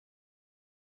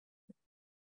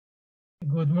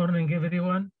Good morning,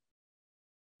 everyone.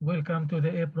 Welcome to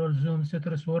the April Zoom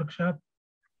Citrus Workshop.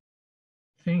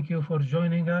 Thank you for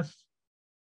joining us.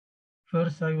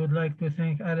 First, I would like to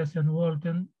thank Alison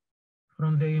Walton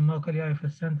from the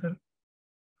UF-IFAS Center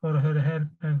for her help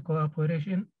and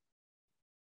cooperation.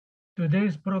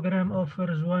 Today's program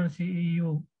offers 1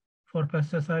 CEU for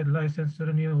pesticide license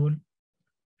renewal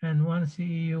and 1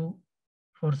 CEU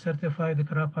for certified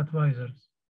crop advisors.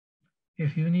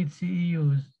 If you need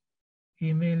CEUs,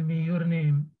 email me your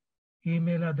name,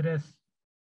 email address,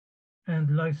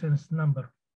 and license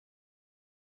number.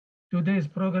 Today's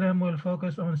program will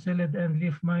focus on Psyllid and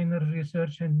leafminer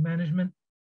research and management.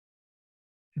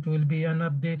 It will be an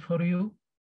update for you.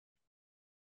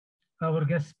 Our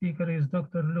guest speaker is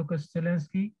Dr. Lukasz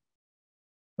Stelinski,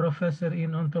 professor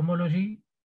in entomology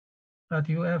at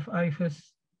UF-IFAS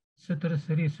Citrus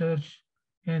Research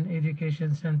and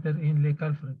Education Center in Lake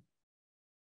Alfred.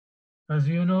 As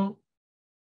you know,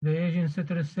 the Asian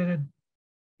citrus psyllid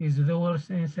is the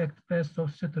worst insect pest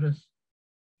of citrus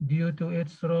due to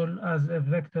its role as a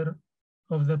vector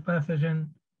of the pathogen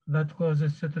that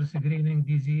causes citrus greening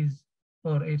disease,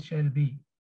 or HLB.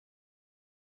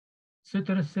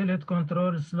 Citrus psyllid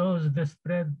control slows the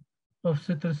spread of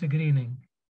citrus greening,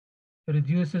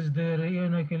 reduces the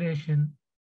reinoculation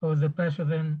of the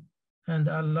pathogen, and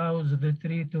allows the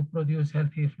tree to produce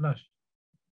healthy flush.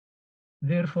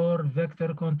 Therefore,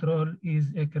 vector control is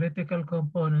a critical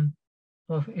component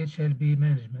of HLB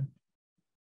management.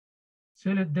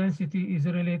 Psyllid density is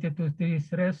related to tree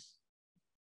stress.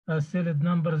 As psyllid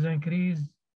numbers increase,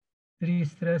 tree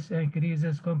stress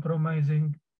increases,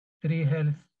 compromising tree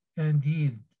health and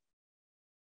yield.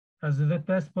 As the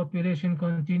pest population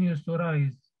continues to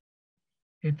rise,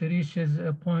 it reaches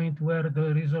a point where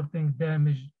the resulting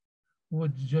damage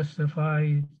would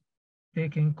justify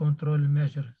taking control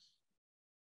measures.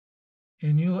 A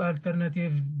new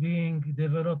alternative being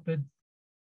developed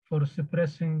for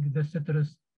suppressing the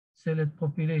citrus psyllid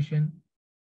population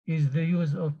is the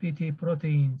use of Bt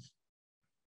proteins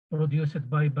produced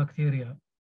by bacteria.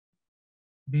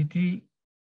 Bt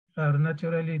are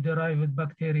naturally derived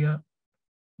bacteria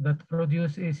that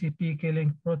produce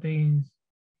ACP-killing proteins.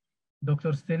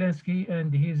 Dr. Stelinski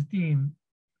and his team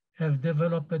have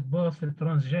developed both a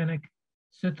transgenic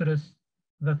citrus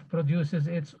that produces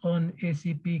its own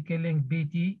ACP-killing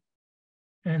Bt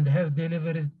and have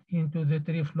delivered it into the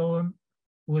tree phloem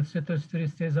with citrus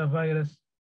tristeza virus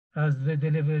as the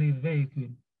delivery vehicle.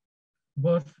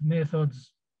 Both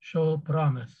methods show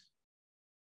promise.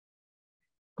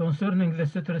 Concerning the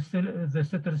citrus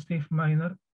leaf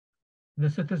miner, the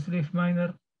citrus leaf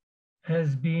miner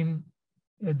has been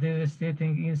a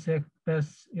devastating insect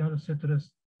pest in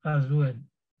citrus as well.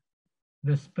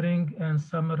 The spring and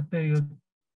summer period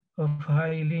of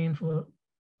high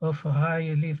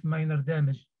leaf miner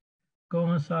damage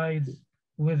coincides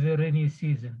with the rainy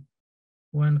season,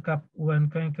 when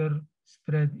canker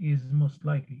spread is most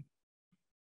likely.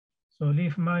 So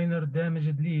leaf miner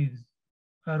damaged leaves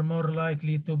are more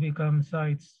likely to become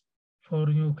sites for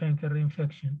new canker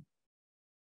infection.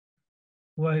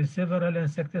 While several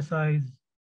insecticides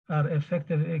are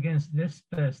effective against this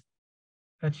pest,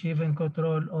 achieving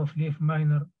control of leaf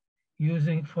miner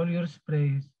using foliar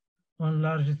sprays on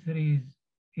large trees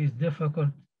is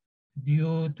difficult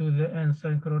due to the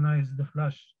unsynchronized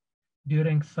flush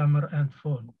during summer and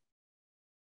fall.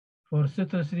 For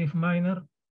citrus leaf miner,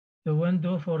 the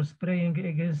window for spraying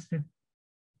against it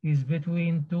is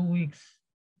between 2 weeks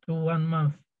to 1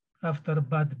 month after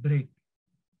bud break.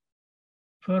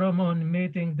 Pheromone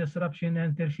mating disruption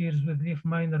interferes with leaf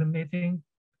miner mating,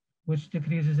 which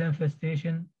decreases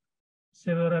infestation.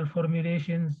 Several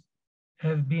formulations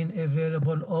have been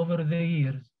available over the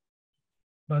years,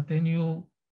 but a new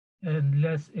and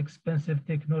less expensive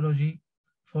technology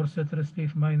for citrus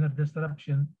leaf miner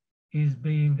disruption is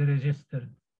being registered.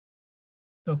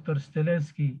 Dr.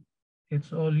 Stelinski,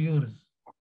 it's all yours.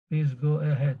 Please go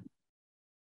ahead.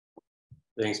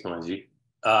 Thanks, Manji.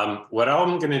 What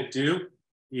I'm going to do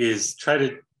is try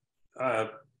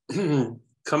to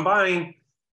combine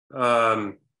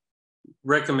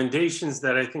recommendations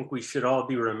that I think we should all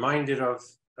be reminded of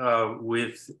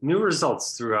with new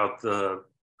results throughout the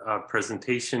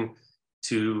presentation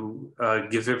to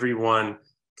give everyone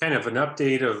kind of an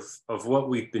update of what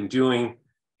we've been doing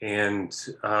and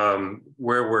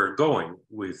where we're going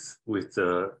with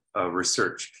the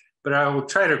research. But I will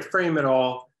try to frame it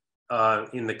all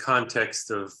in the context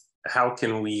of how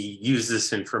can we use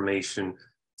this information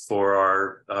for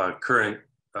our current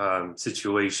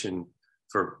situation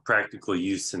for practical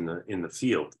use in the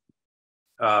field.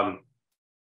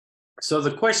 So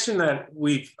the question that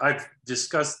I've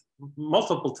discussed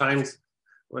multiple times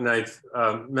when I've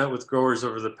met with growers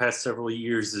over the past several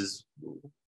years is,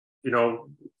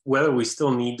 whether we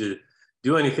still need to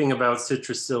do anything about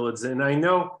citrus psyllids. And I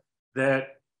know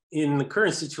that in the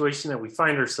current situation that we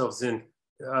find ourselves in,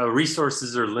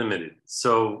 resources are limited.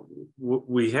 So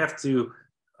we have to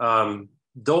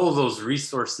dole those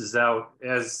resources out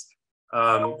as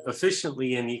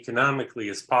efficiently and economically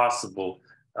as possible,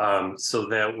 so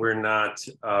that we're not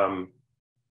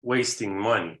wasting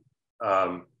money.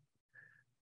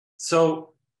 So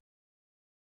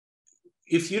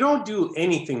if you don't do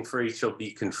anything for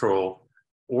HLB control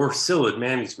or psyllid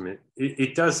management,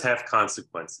 it does have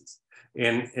consequences.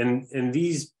 And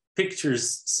these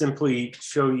pictures simply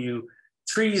show you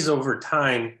trees over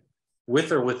time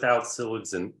with or without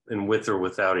psyllids and with or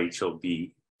without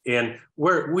HLB. And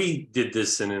where we did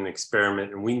this in an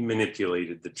experiment and we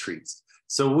manipulated the trees.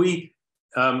 So we,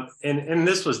 and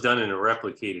this was done in a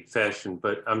replicated fashion,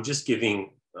 but I'm just giving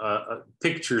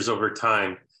pictures over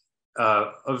time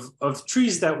of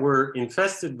trees that were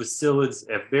infested with psyllids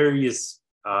at various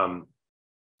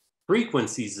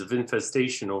frequencies of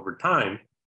infestation over time.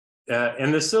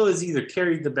 And the psyllids either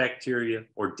carried the bacteria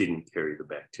or didn't carry the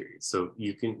bacteria. So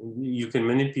you can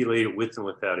manipulate it with and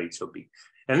without HLB.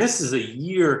 And this is a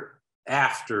year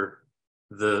after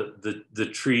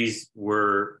the trees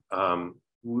were,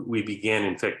 we began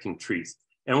infecting trees.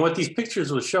 And what these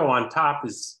pictures will show on top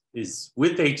is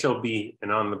with HLB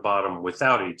and on the bottom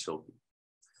without HLB.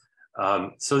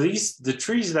 So the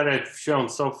trees that I've shown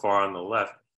so far on the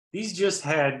left, these just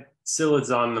had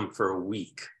psyllids on them for a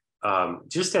week.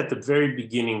 Just at the very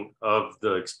beginning of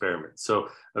the experiment. So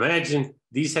imagine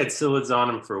these had psyllids on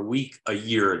them for a week a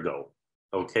year ago,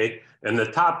 okay? And the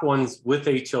top ones with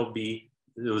HLB,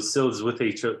 it was psyllids with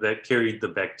HLB that carried the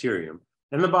bacterium.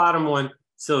 And the bottom one,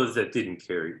 psyllids that didn't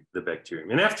carry the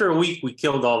bacterium. And after a week, we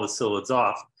killed all the psyllids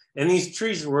off. And these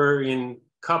trees were in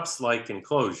cups-like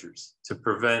enclosures to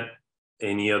prevent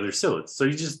any other psyllids. So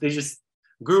they just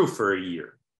grew for a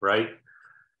year, right?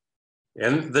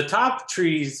 And the top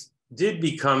trees did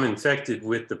become infected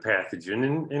with the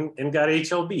pathogen and got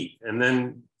HLB, and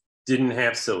then didn't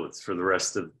have psyllids for the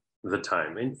rest of the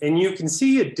time. And you can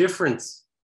see a difference.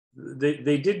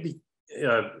 They did be,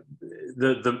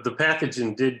 the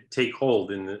pathogen did take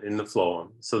hold in the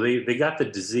phloem. So they got the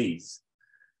disease.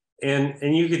 And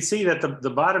you can see that the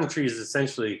bottom tree is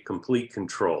essentially complete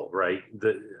control, right?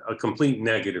 A complete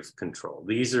negative control.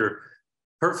 These are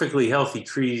perfectly healthy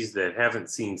trees that haven't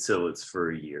seen psyllids for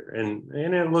a year. And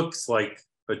it looks like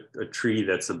a tree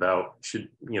that's about,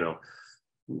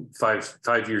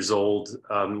 5 years old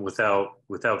without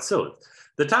psyllids.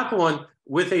 The top one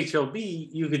with HLB,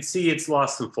 you could see it's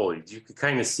lost some foliage. You could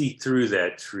kind of see through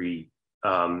that tree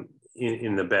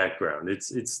in the background.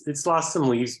 It's lost some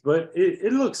leaves, but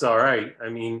it looks all right. I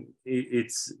mean,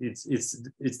 it's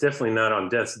definitely not on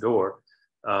death's door.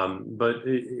 But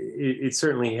it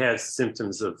certainly has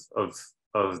symptoms of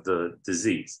the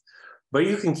disease. But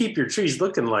you can keep your trees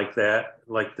looking like that,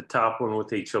 like the top one with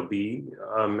HLB.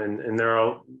 And there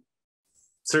are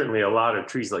certainly a lot of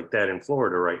trees like that in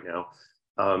Florida right now,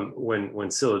 when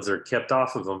psyllids are kept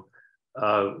off of them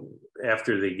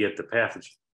after they get the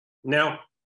pathogen. Now,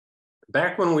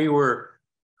 back when we were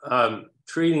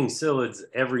treating psyllids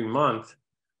every month,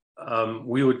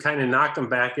 we would kind of knock them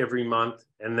back every month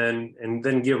and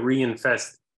then get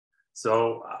reinfested.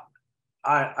 So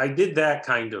I did that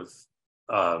kind of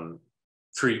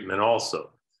treatment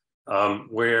also,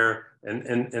 where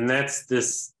and that's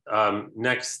this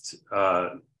next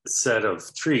set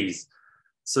of trees.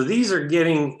 So these are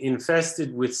getting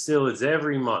infested with psyllids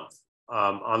every month.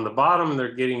 On the bottom,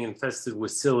 they're getting infested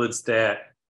with psyllids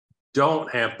that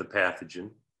don't have the pathogen.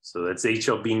 So that's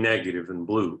HLB negative in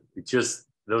blue.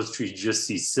 Those trees just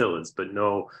see psyllids, but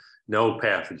no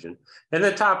pathogen. And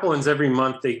the top ones, every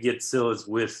month they get psyllids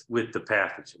with the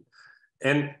pathogen.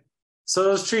 And so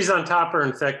those trees on top are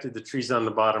infected, the trees on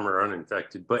the bottom are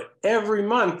uninfected. But every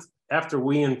month after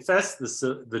we infest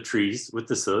the trees with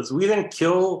the psyllids, we then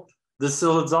kill the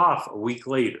psyllids off a week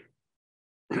later.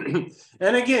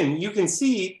 And again, you can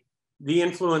see the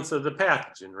influence of the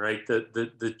pathogen, right?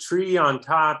 The tree on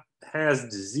top has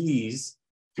disease.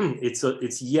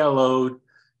 It's yellowed.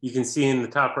 You can see in the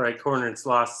top right corner, it's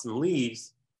lost some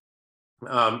leaves.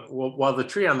 While the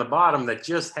tree on the bottom that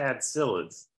just had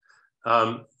psyllids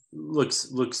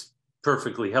looks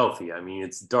perfectly healthy. I mean,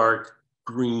 it's dark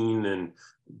green and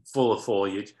full of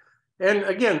foliage. And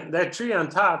again, that tree on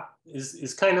top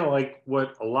is kind of like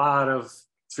what a lot of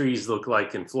trees look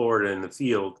like in Florida in the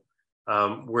field,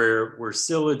 where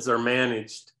psyllids are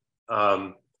managed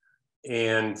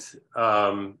and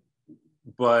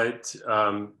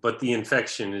the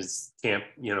infection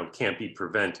can't be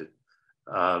prevented.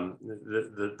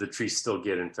 The trees still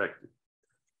get infected.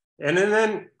 And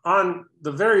then on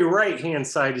the very right-hand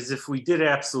side is if we did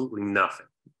absolutely nothing.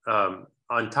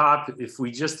 On top, if we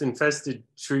just infested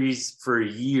trees for a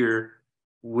year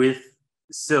with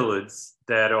psyllids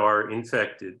that are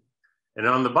infected. And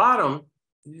on the bottom,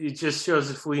 it just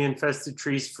shows if we infested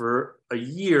trees for a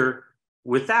year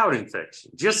without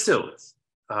infection, just psyllids,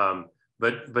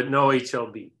 but no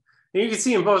HLB. And you can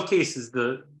see in both cases,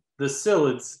 the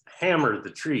psyllids hammer the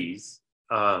trees.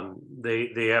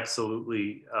 They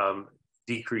absolutely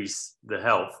decrease the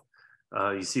health.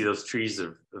 You see those trees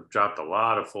have dropped a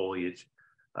lot of foliage.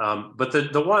 But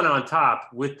the one on top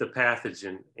with the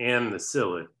pathogen and the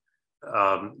psyllid,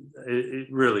 it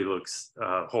really looks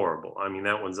horrible. I mean,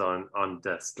 that one's on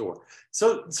death's door.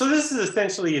 So this is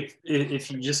essentially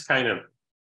if you just kind of,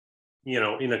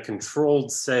 in a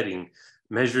controlled setting,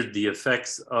 measured the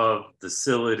effects of the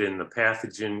psyllid and the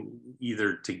pathogen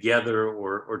either together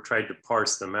or tried to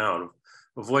parse them out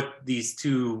of what these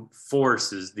two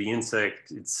forces, the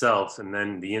insect itself and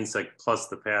then the insect plus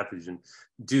the pathogen,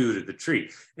 do to the tree.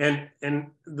 And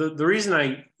the reason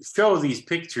I show these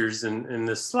pictures in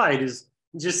this slide is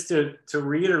just to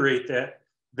reiterate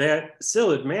that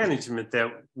psyllid management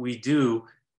that we do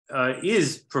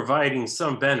is providing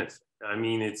some benefit. I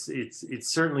mean, it's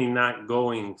certainly not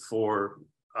going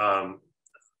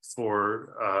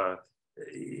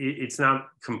it's not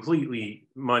completely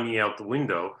money out the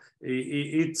window.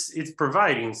 It's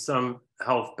providing some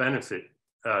health benefit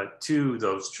to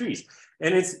those trees,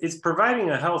 and it's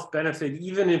providing a health benefit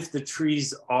even if the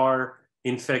trees are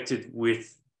infected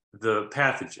with the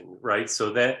pathogen, right?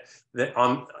 So that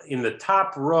in the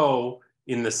top row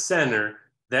in the center,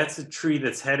 that's a tree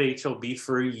that's had HLB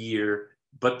for a year,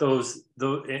 but those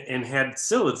and had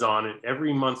psyllids on it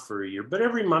every month for a year. But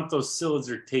every month those psyllids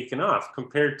are taken off,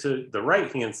 compared to the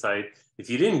right-hand side. If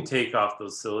you didn't take off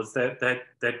those psyllids,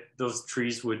 that those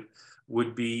trees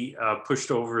would be pushed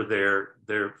over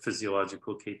their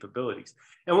physiological capabilities.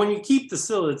 And when you keep the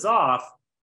psyllids off,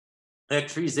 that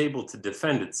tree is able to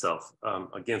defend itself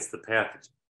against the pathogen.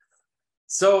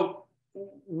 So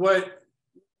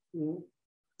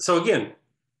again,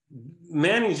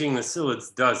 managing the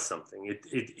psyllids does something.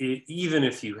 It even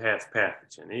if you have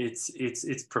pathogen,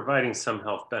 it's providing some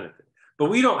health benefit. But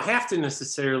we don't have to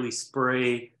necessarily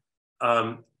spray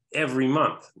every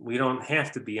month. We don't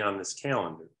have to be on this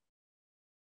calendar.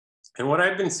 And what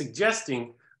I've been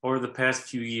suggesting over the past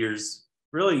few years,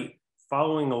 really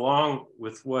following along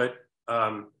with what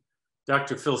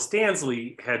Dr. Phil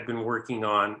Stansley had been working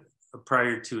on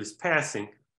prior to his passing,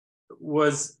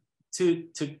 was to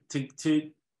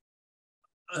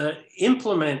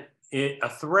implement a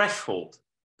threshold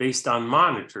based on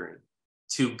monitoring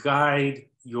to guide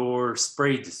your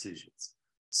spray decisions.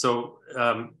 So,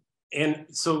 and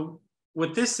so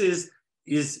what this is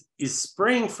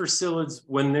spraying for psyllids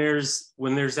when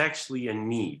there's actually a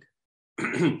need.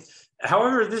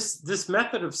 However, this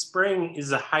method of spraying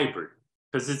is a hybrid,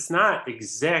 because it's not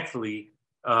exactly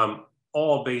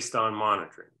all based on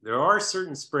monitoring. There are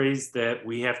certain sprays that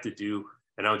we have to do,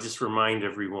 and I'll just remind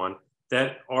everyone,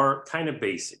 that are kind of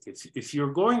basic. If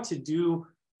you're going to do,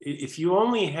 if you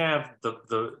only have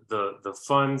the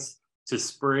funds to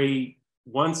spray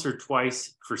once or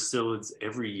twice for psyllids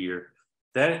every year,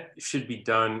 that should be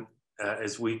done,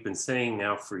 as we've been saying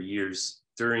now for years,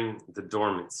 during the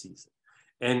dormant season.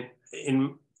 And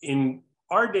in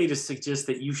our data suggests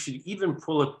that you should even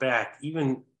pull it back,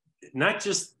 even not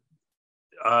just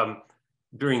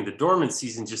during the dormant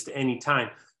season, just any time,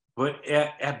 but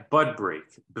at bud break,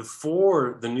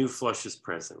 before the new flush is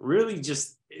present, really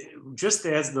just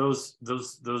as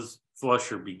those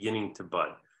flush are beginning to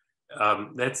bud.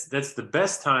 That's the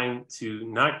best time to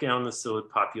knock down the psyllid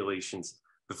populations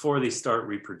before they start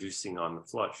reproducing on the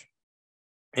flush.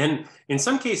 And in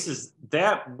some cases,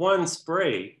 that one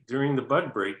spray during the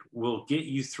bud break will get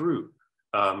you through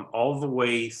all the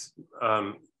way,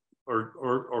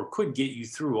 or could get you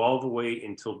through all the way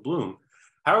until bloom.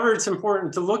 However, it's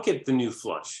important to look at the new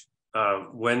flush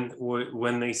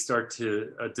when they start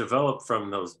to develop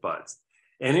from those buds.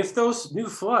 And if those new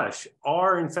flush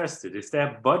are infested, if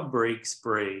that bud break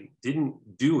spray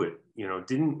didn't do it,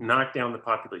 didn't knock down the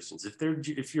populations,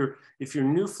 if your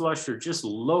new flush are just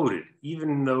loaded,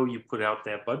 even though you put out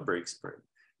that bud break spray,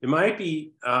 it might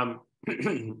be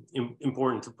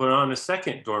important to put on a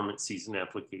second dormant season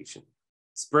application,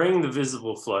 spraying the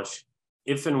visible flush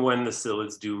if and when the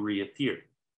psyllids do reappear.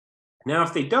 Now,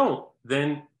 if they don't,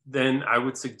 then I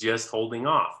would suggest holding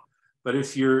off. But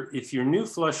if your new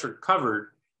flush are covered,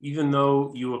 even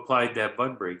though you applied that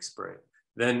bud break spray,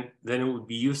 then it would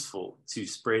be useful to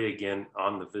spray again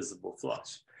on the visible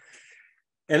flush.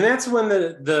 And that's when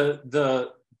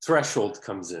the threshold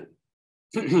comes in.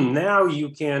 Now you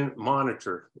can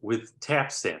monitor with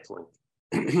tap sampling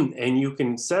and you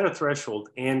can set a threshold,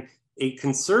 and a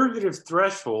conservative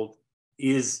threshold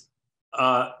is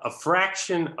a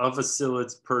fraction of a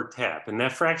psyllids per tap, and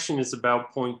that fraction is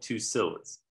about 0.2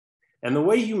 psyllids. And the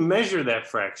way you measure that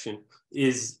fraction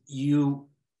is you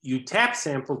tap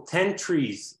sample 10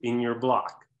 trees in your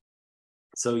block.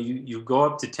 So you go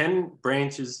up to 10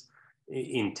 branches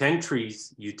in 10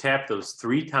 trees, you tap those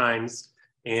 3 times,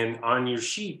 and on your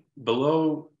sheet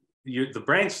below the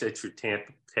branch that you're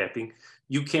tapping,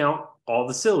 you count all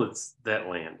the psyllids that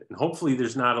land. And hopefully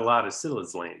there's not a lot of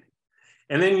psyllids landing.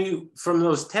 And then from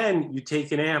those 10, you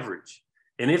take an average.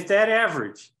 And if that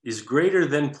average is greater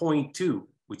than 0.2,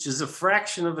 which is a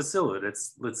fraction of a psyllid,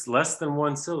 it's less than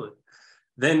 1 psyllid,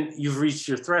 then you've reached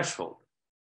your threshold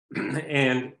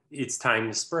and it's time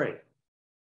to spray.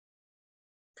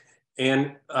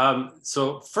 And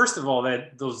so first of all,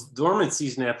 those dormant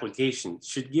season applications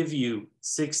should give you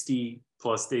 60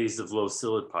 plus days of low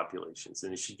psyllid populations,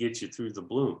 and it should get you through the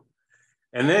bloom.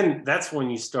 And then that's when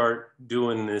you start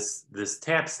doing this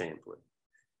tap sampling.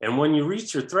 And when you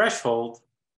reach your threshold,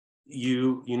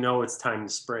 you know it's time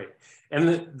to spray. And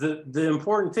the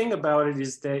important thing about it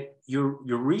is that you're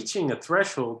reaching a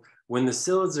threshold when the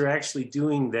psyllids are actually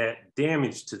doing that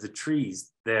damage to the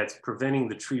trees that's preventing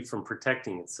the tree from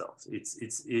protecting itself.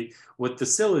 What the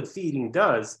psyllid feeding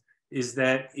does is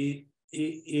that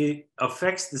it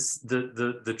affects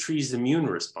the tree's immune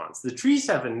response. The trees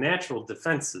have a natural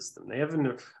defense system. They have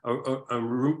an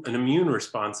immune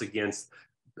response against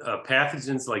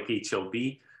pathogens like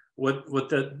HLB. What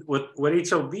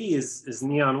HLB is,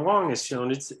 Neon Wong has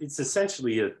shown, it's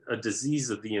essentially a disease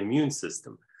of the immune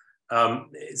system.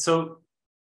 So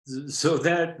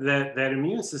that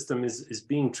immune system is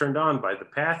being turned on by the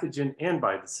pathogen and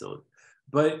by the psyllid.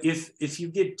 But if you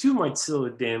get too much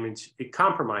psyllid damage, it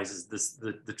compromises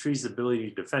the tree's ability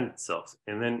to defend itself,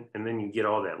 and then you get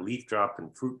all that leaf drop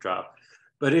and fruit drop.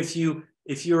 But if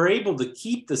you're able to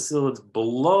keep the psyllids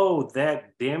below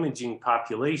that damaging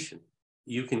population,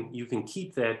 you can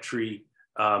keep that tree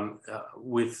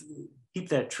with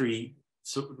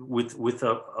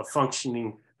a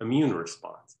functioning immune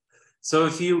response. So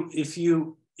if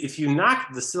you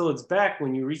knock the psyllids back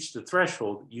when you reach the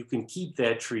threshold, you can keep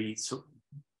that tree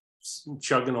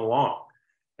chugging along,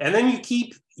 and then you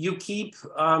keep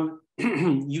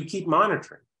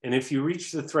monitoring. And if you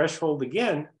reach the threshold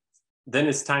again, then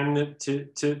it's time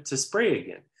to spray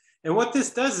again. And what this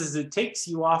does is it takes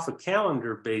you off a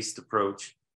calendar-based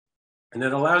approach, and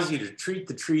it allows you to treat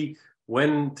the tree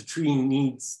when the tree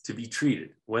needs to be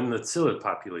treated, when the psyllid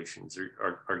populations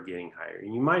are getting higher.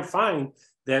 And you might find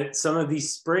that some of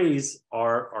these sprays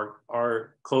are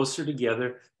closer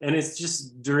together, and it's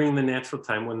just during the natural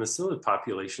time when the psyllid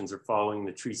populations are following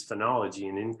the tree's phenology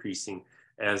and increasing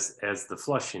as the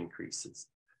flush increases.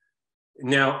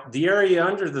 Now, the area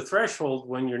under the threshold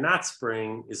when you're not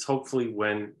spraying is hopefully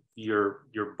when your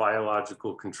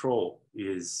biological control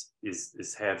is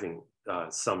having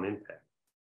some impact.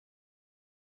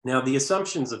 Now, the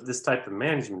assumptions of this type of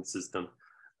management system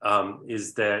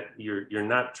is that you're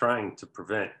not trying to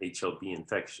prevent HLB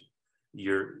infection.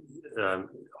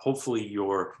 Hopefully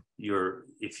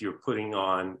if you're putting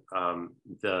on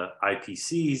the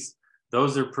IPCs,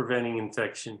 those are preventing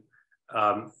infection.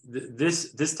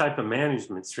 This type of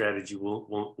management strategy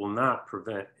will not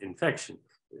prevent infection.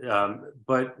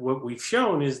 But what we've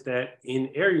shown is that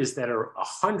in areas that are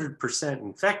 100%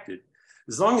 infected,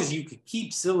 as long as you could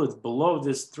keep psyllids below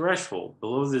this threshold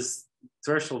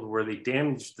where they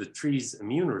damage the tree's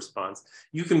immune response,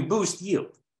 you can boost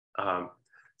yield.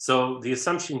 So the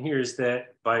assumption here is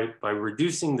that by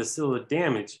reducing the psyllid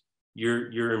damage,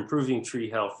 you're improving tree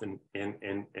health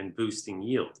and boosting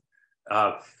yield.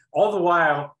 All the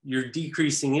while, you're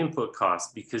decreasing input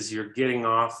costs because you're getting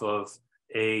off of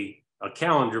a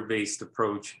calendar-based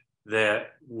approach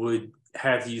that would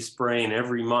have you spraying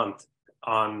every month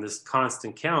on this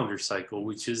constant calendar cycle,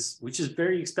 which is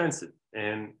very expensive,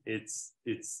 and it's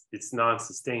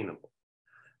non-sustainable.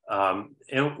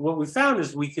 And what we found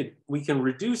is we can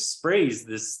reduce sprays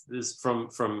this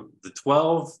from the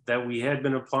 12 that we had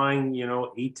been applying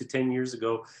 8 to 10 years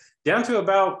ago down to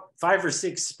about 5 or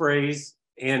 6 sprays,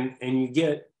 and you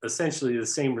get essentially the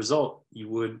same result you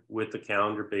would with a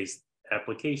calendar-based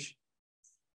application.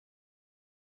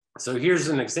 So here's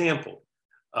an example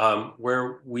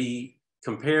where we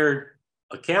compared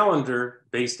a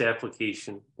calendar-based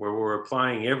application where we're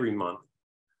applying every month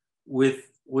with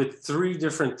with 3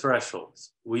 different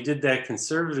thresholds. We did that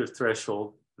conservative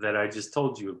threshold that I just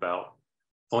told you about,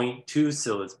 0.2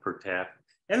 psyllids per tap.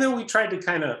 And then we tried to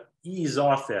kind of ease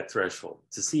off that threshold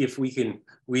to see if we can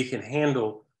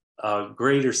handle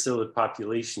greater psyllid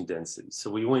population density. So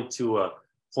we went to a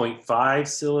 0.5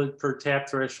 psyllid per tap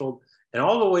threshold and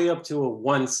all the way up to a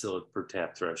 1 psyllid per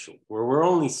tap threshold, where we're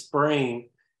only spraying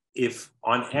if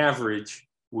on average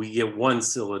we get 1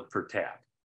 psyllid per tap.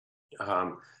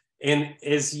 And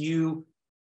as you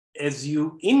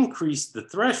increase the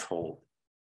threshold,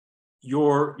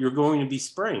 you're going to be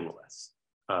spraying less.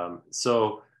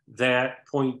 So that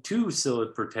 0.2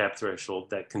 psyllid per tap threshold,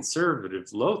 that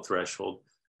conservative low threshold,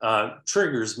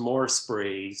 triggers more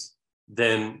sprays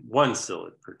than 1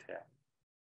 psyllid per tap.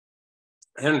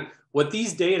 And what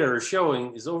these data are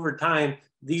showing is over time,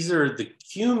 these are the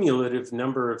cumulative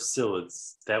number of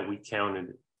psyllids that we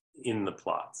counted in the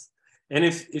plots. And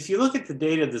if you look at the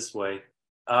data this way,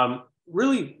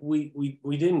 really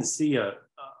we didn't see a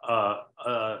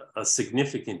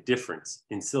significant difference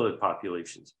in psyllid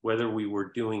populations, whether we were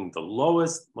doing the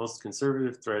lowest, most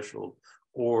conservative threshold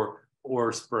or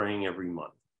spraying every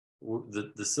month.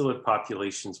 The psyllid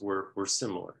populations were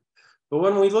similar. But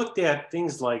when we looked at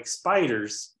things like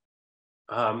spiders,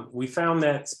 we found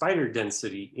that spider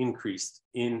density increased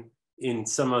in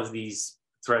some of these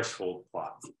threshold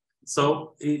plots.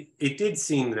 So it did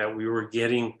seem that we were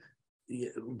getting,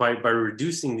 by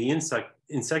reducing the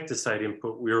insecticide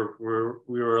input, we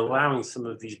were allowing some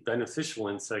of these beneficial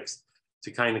insects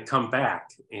to kind of come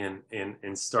back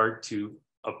and start to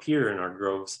appear in our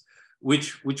groves,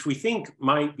 which we think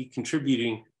might be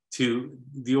contributing to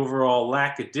the overall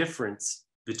lack of difference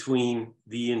between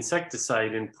the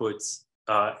insecticide inputs,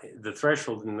 the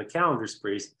threshold and the calendar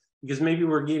sprays, because maybe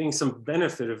we're getting some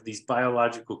benefit of these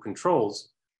biological controls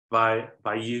by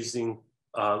using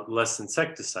less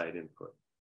insecticide input.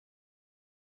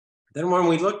 Then when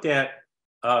we looked at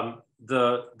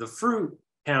the fruit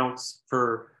counts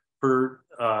per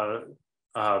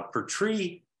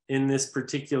tree in this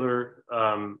particular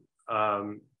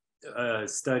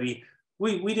study,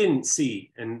 we didn't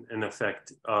see an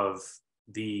effect of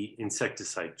the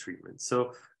insecticide treatment.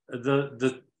 So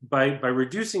by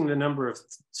reducing the number of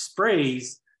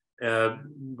sprays,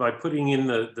 by putting in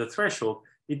the threshold,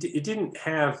 it didn't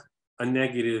have a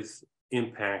negative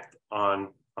impact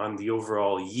on the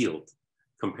overall yield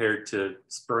compared to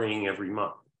spraying every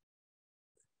month.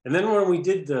 And then when we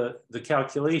did the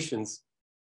calculations,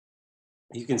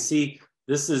 you can see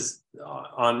this is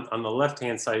on the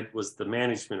left-hand side was the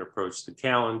management approach, the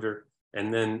calendar,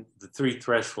 and then the 3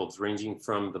 thresholds ranging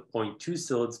from the 0.2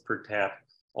 psyllids per tap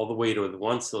all the way to the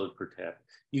 1 psyllid per tap.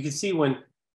 You can see when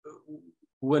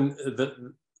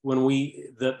the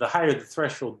higher the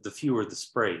threshold, the fewer the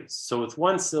sprays. So with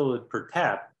 1 psyllid per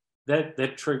tap,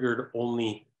 that triggered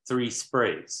only 3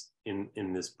 sprays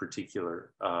in this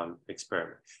particular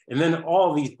experiment. And then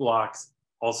all these blocks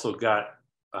also got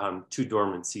 2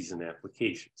 dormant season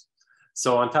applications.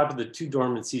 So on top of the 2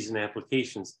 dormant season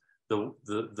applications, the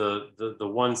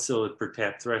 1 psyllid per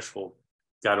tap threshold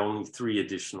got only 3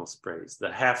 additional sprays.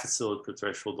 The half a psyllid per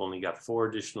threshold only got 4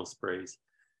 additional sprays.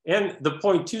 And the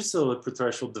 0.2 psyllid per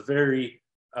threshold, the very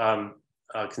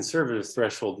conservative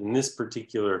threshold in this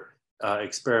particular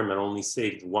experiment, only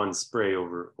saved 1 spray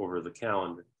over the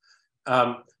calendar.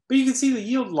 But you can see the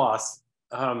yield loss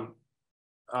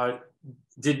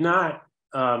did not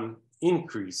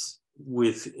increase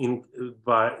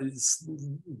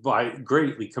by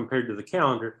greatly compared to the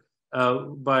calendar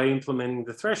by implementing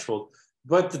the threshold,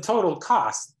 but the total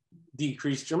cost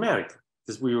decreased dramatically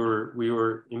because we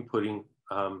were inputting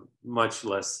much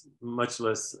less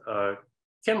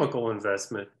chemical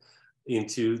investment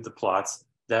into the plots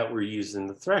that were using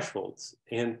the thresholds,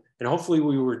 and hopefully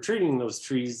we were treating those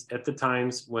trees at the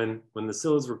times when the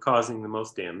psyllids were causing the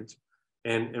most damage,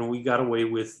 and we got away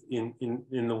with in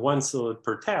the 1 psyllid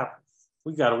per tap,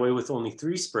 we got away with only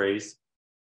 3 sprays,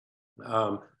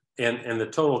 and the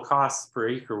total costs per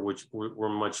acre, which were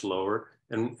much lower,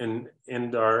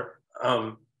 and our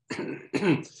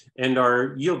and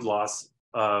our yield loss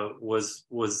was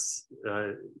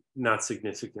not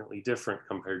significantly different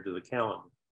compared to the calendar.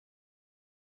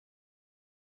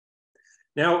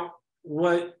 Now,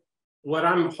 what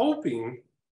I'm hoping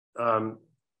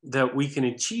that we can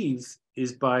achieve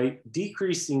is by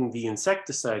decreasing the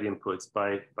insecticide inputs,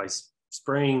 by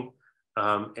spraying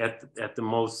at the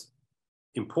most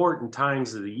important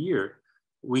times of the year,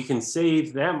 we can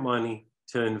save that money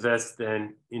to invest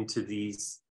then into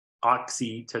these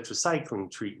oxytetracycline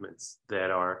treatments that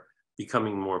are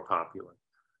becoming more popular.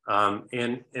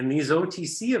 And these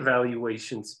OTC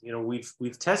evaluations, you know,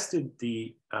 we've tested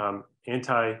the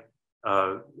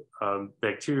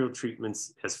bacterial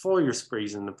treatments as foliar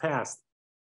sprays in the past,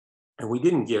 and we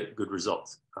didn't get good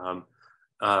results.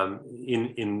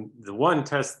 In the one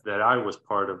test that I was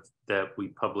part of that we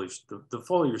published, the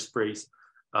foliar sprays,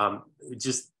 it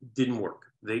just didn't work.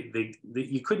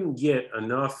 You couldn't get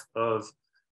enough of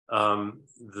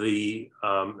the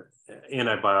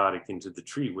antibiotic into the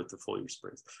tree with the foliar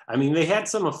sprays. I mean, they had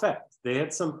some effect. They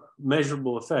had some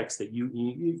measurable effects that you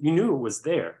knew it was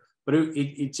there, but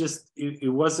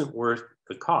it wasn't worth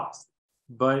the cost.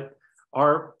 But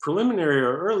our preliminary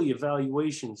or early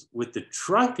evaluations with the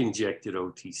trunk injected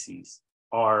OTCs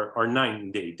are night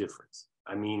and day difference.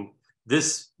 I mean,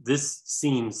 this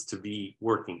seems to be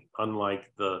working,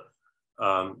 unlike the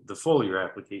foliar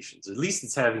applications. At least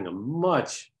it's having a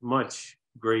much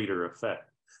greater effect.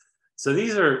 So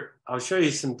these are, I'll show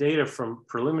you some data from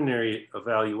preliminary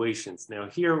evaluations. Now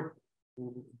here,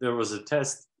 there was a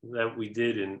test that we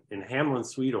did in Hamlin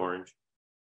Sweet Orange,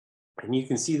 and you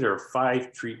can see there are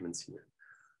 5 treatments here.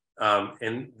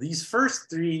 And these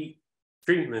first 3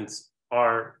 treatments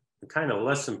are kind of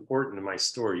less important to my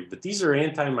story, but these are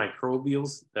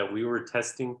antimicrobials that we were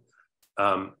testing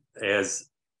as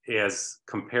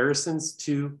comparisons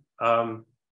to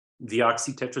the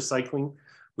oxytetracycline,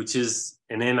 which is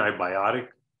an antibiotic.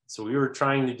 So we were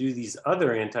trying to do these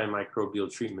other antimicrobial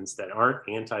treatments that aren't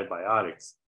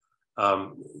antibiotics,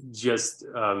 just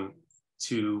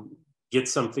to get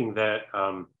something that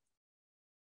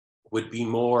would be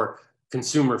more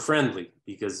consumer friendly,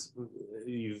 because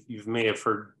you may have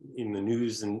heard in the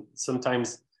news, and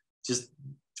sometimes just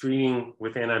treating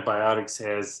with antibiotics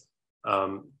has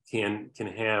can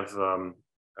have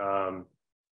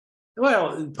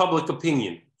well, public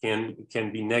opinion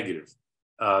can be negative.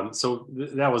 So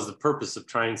that was the purpose of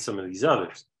trying some of these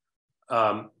others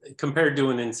compared to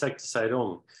an insecticide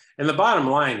only. And the bottom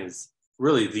line is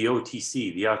really the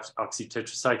OTC, the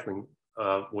oxytetracycline,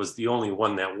 was the only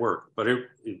one that worked, but it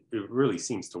really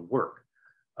seems to work.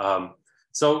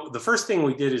 So the first thing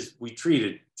we did is we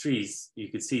treated trees. You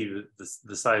could see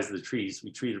the size of the trees.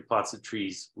 We treated plots of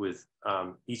trees with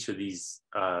each of these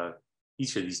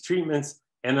treatments,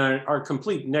 and our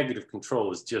complete negative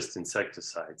control is just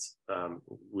insecticides,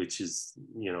 which is,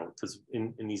 you know, because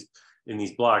in these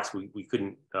blocks we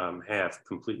couldn't have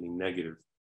completely negative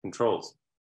controls.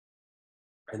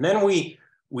 And then we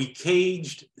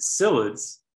caged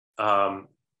psyllids a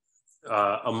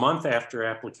month after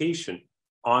application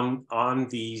on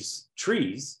these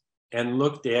trees and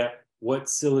looked at what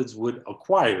psyllids would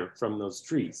acquire from those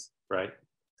trees, right?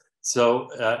 So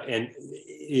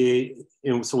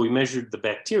so we measured the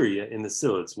bacteria in the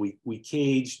psyllids. We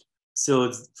caged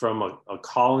psyllids from a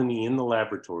colony in the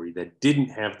laboratory that didn't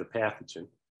have the pathogen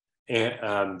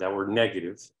and that were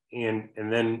negative. And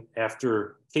then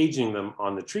after caging them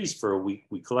on the trees for a week,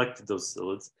 we collected those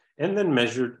psyllids and then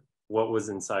measured what was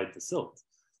inside the psyllids.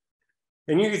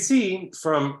 And you can see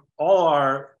from all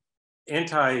our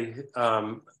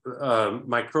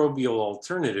antimicrobial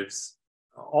alternatives,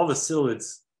 all the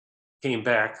psyllids came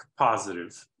back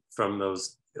positive from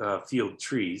those field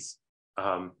trees.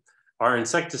 Our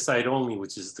insecticide only,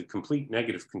 which is the complete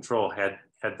negative control, had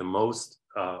the most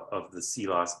of the sea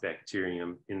loss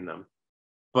bacterium in them.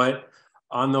 But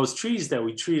on those trees that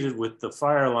we treated with the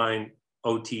Fireline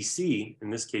OTC, in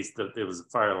this case, it was a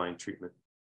Fireline treatment,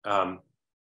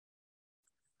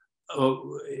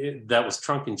 that was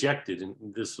trunk injected, and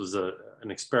this was an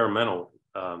experimental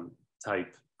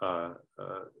type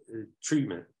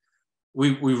treatment.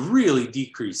 We really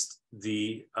decreased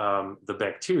the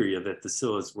bacteria that the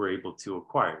psyllids were able to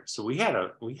acquire. So we had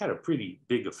a pretty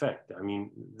big effect. I mean,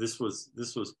 this was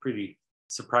pretty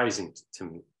surprising to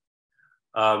me.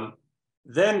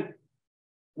 Then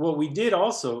what we did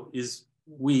also is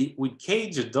we'd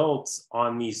cage adults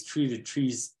on these treated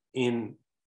trees in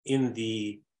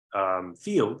the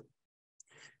field,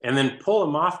 and then pull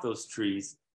them off those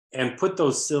trees and put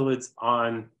those psyllids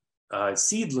on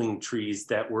seedling trees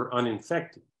that were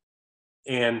uninfected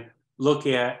and look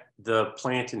at the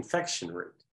plant infection rate.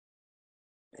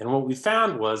 And what we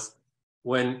found was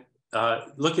when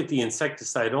look at the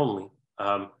insecticide only,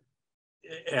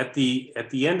 at the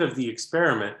end of the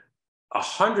experiment,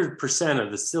 100%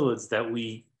 of the psyllids that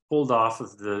we pulled off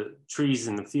of the trees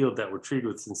in the field that were treated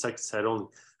with insecticide only,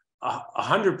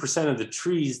 100% of the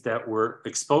trees that were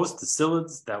exposed to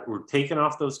psyllids that were taken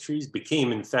off those trees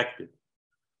became infected.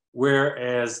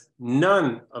 Whereas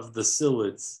none of the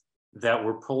psyllids that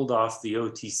were pulled off the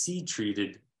OTC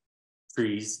treated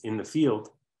trees in the field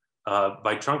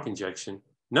by trunk injection,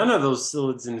 none of those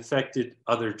psyllids infected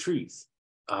other trees.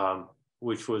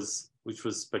 which was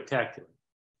spectacular.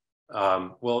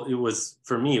 Well, it was,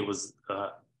 for me, it was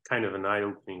kind of an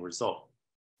eye-opening result.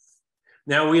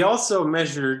 Now, we also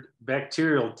measured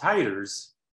bacterial titers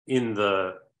in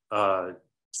the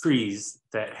trees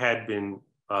that had been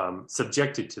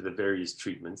subjected to the various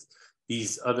treatments,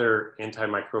 these other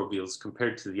antimicrobials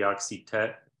compared to the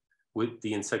oxytet with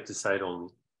the insecticide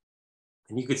only.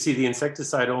 And you can see the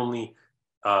insecticide only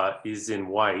is in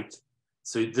white.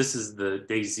 So this is the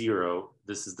day 0.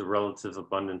 This is the relative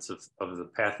abundance of the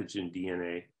pathogen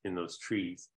DNA in those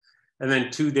trees. And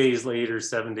then 2 days later,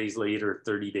 7 days later,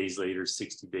 30 days later,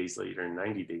 60 days later, and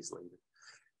 90 days later.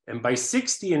 And by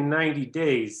 60 and 90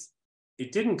 days,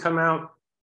 it didn't come out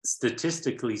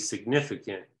statistically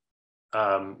significant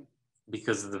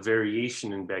because of the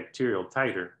variation in bacterial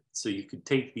titer. So you could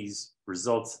take these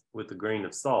results with a grain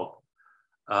of salt.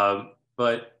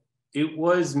 But it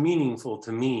was meaningful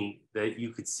to me that you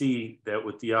could see that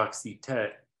with the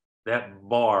oxytet, that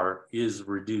bar is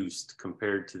reduced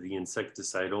compared to the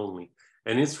insecticide only.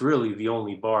 And it's really the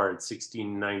only bar at 60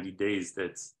 and 90 days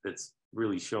that's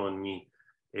really showing me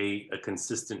a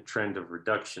consistent trend of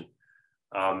reduction.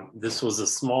 This was a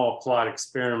small plot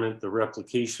experiment. The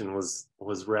replication was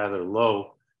rather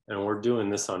low, and we're doing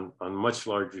this on much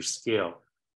larger scale.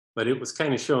 But it was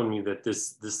kind of showing me that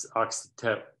this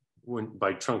oxytet,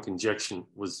 by trunk injection,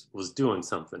 was doing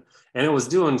something, and it was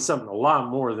doing something a lot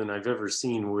more than I've ever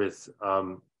seen with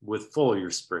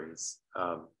foliar sprays.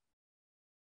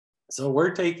 So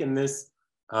we're taking this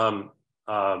to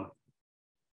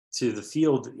the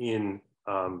field in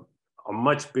a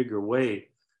much bigger way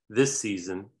this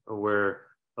season. We're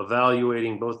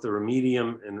evaluating both the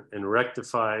remedium and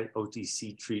rectify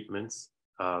OTC treatments,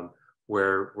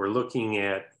 where we're looking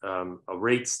at a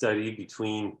rate study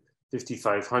between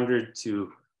 5,500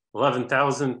 to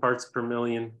 11,000 parts per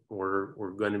million. We're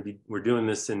doing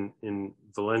this in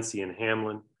Valencia and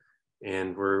Hamlin,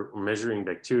 and we're measuring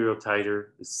bacterial titer,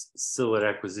 psyllid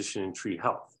acquisition, and tree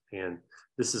health. And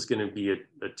this is going to be a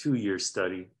 2-year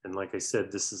study. And like I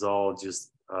said, this is all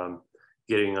just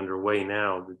getting underway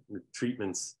now. The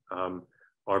treatments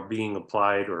are being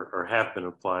applied or have been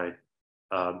applied,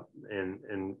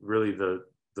 and really the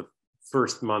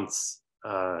first month's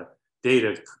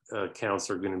data counts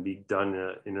are going to be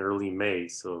done in early May.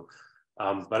 So,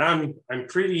 but I'm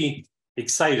pretty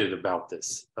excited about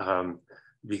this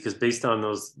because based on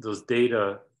those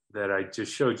data that I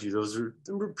just showed you, those are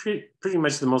pretty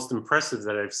much the most impressive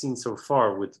that I've seen so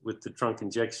far with the trunk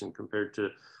injection compared to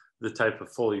the type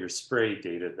of foliar spray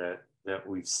data that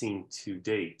we've seen to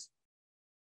date.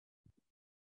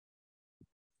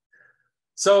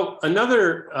 So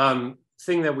another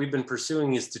thing that we've been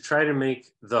pursuing is to try to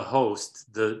make the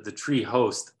host, the tree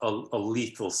host, a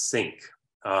lethal sink.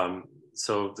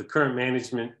 So the current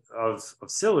management of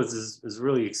psyllids is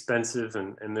really expensive,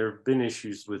 and there have been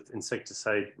issues with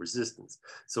insecticide resistance.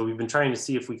 So we've been trying to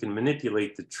see if we can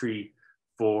manipulate the tree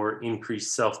for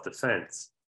increased self-defense.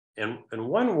 And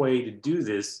one way to do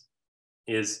this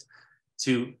is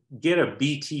to get a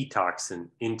BT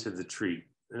toxin into the tree.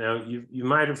 Now, you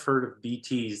might have heard of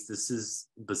BTs. This is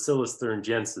Bacillus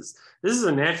thuringiensis. This is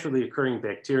a naturally occurring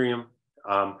bacterium.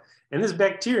 And this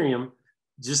bacterium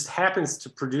just happens to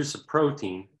produce a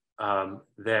protein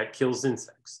that kills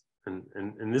insects.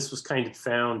 And this was kind of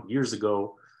found years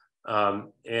ago.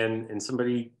 And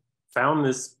somebody found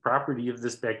this property of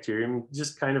this bacterium,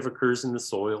 just kind of occurs in the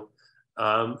soil.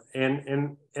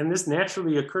 And this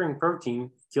naturally occurring protein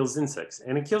kills insects.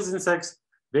 And it kills insects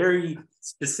very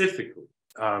specifically.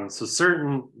 So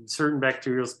certain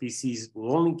bacterial species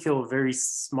will only kill a very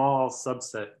small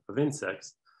subset of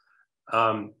insects,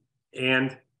 and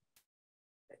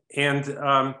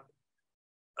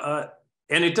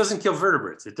it doesn't kill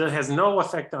vertebrates. It has no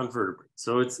effect on vertebrates.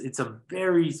 So it's a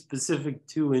very specific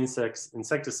to insects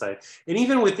insecticide, and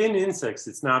even within insects,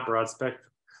 it's not broad spectrum.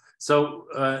 So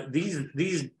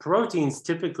these proteins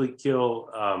typically kill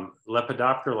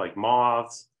Lepidoptera like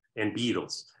moths and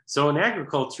beetles. So in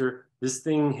agriculture, this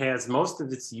thing has most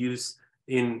of its use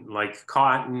in like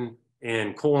cotton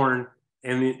and corn,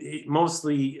 and it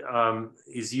mostly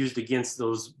is used against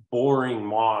those boring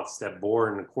moths that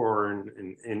bore in the corn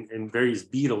and various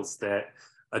beetles that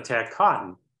attack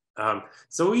cotton.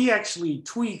 So we actually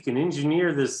tweak and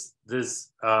engineer this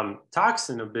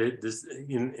toxin a bit,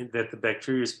 that the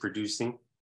bacteria is producing,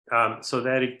 so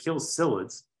that it kills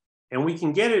psyllids, and we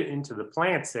can get it into the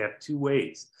plants that 2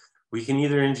 ways. We can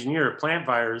either engineer a plant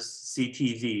virus,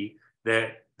 CTV,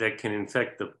 that can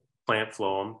infect the plant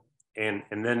phloem, and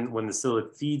then when the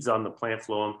psyllid feeds on the plant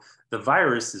phloem, the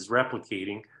virus is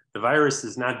replicating. The virus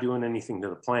is not doing anything to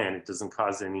the plant. It doesn't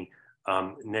cause any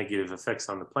negative effects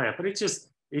on the plant, but it just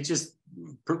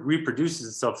reproduces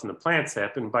itself in the plant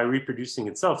sap, and by reproducing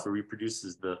itself, it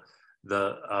reproduces the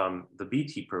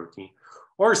Bt protein.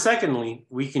 Or secondly,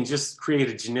 we can just create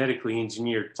a genetically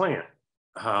engineered plant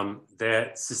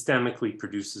that systemically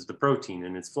produces the protein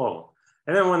in its phloem.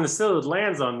 And then when the psyllid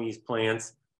lands on these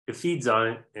plants, it feeds on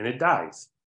it and it dies.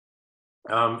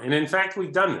 And in fact,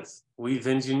 we've done this. We've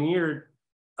engineered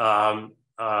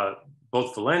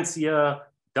both Valencia,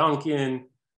 Duncan,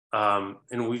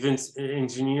 and we've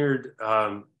engineered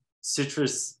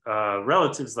citrus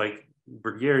relatives like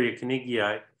Bergeria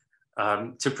Carnegii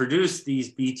to produce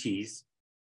these BTs.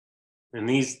 And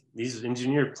these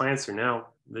engineered plants are now,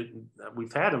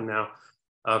 we've had them now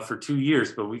for 2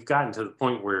 years, but we've gotten to the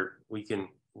point where we can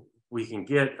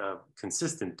get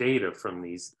consistent data from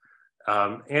these.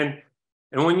 And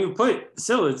when you put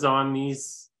psyllids on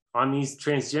these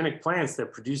transgenic plants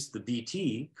that produce the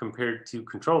Bt compared to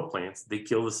control plants, they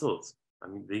kill the psyllids. I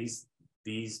mean,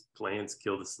 these plants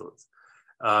kill the psyllids.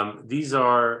 These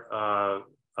are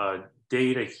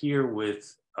data here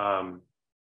with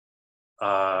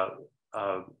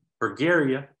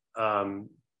Bergeria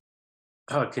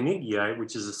Carnegii,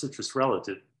 which is a citrus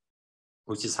relative,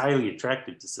 which is highly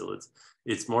attractive to psyllids.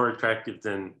 It's more attractive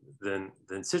than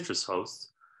citrus hosts.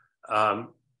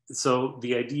 So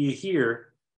the idea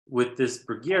here with this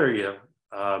Bergeria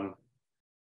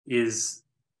is,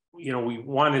 you know, we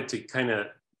wanted to kind of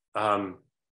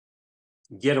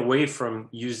get away from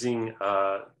using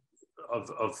of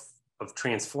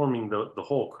transforming the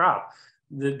whole crop.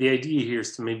 The idea here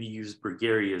is to maybe use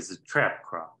Bergeria as a trap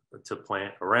crop to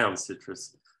plant around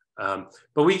citrus.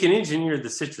 But we can engineer the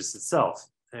citrus itself,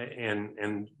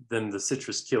 and then the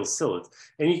citrus kills psyllids.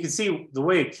 And you can see the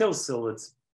way it kills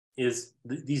psyllids is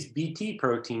these Bt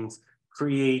proteins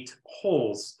create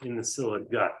holes in the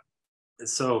psyllid gut.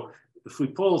 So if we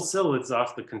pull psyllids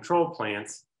off the control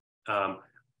plants,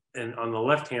 and on the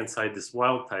left-hand side, this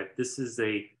wild type, this is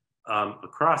a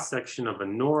cross-section of a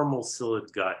normal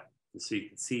psyllid gut. So you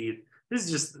can see it. This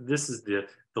is the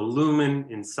lumen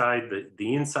inside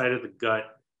the inside of the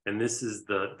gut, and this is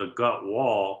the gut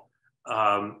wall,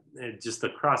 just a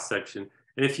cross-section.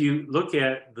 And if you look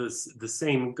at the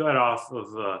same gut off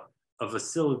of a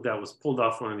psyllid that was pulled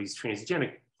off one of these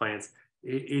transgenic plants,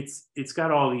 it's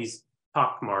got all these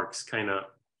pock marks, kind of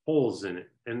holes in it,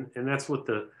 and that's what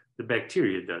the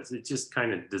bacteria does. It just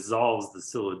kind of dissolves the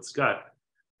psyllid's gut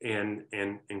and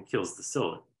kills the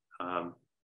psyllid.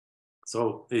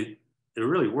 So it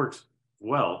really works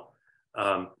well.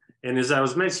 And as I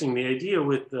was mentioning, the idea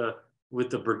with the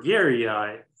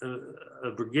Bergeria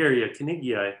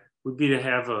Carnegii would be to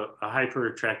have a hyper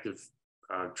attractive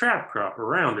trap crop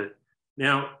around it.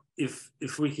 Now, if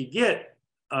we could get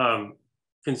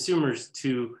consumers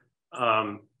to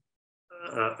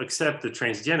accept the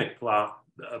transgenic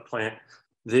plant,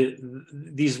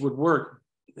 these would work.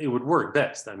 It would work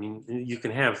best. I mean, you can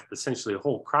have essentially a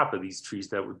whole crop of these trees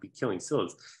that would be killing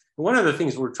psyllids. And one of the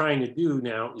things we're trying to do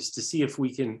now is to see if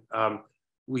we can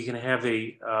have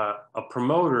a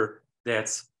promoter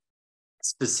that's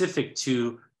specific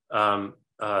to the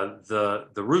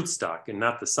rootstock and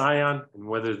not the scion, and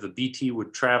whether the Bt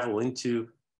would travel into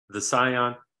the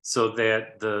scion so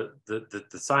that the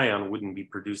scion wouldn't be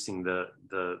producing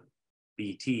the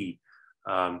Bt.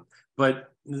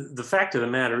 But the fact of the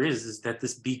matter is that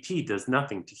this Bt does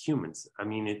nothing to humans. I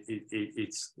mean,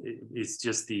 it's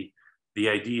just the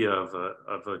idea of a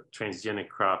transgenic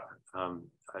crop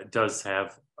does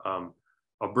have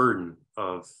a burden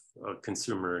of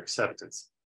consumer acceptance.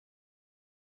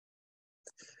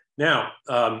 Now,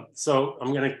 so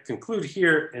I'm going to conclude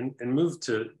here and move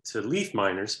to leaf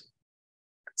miners.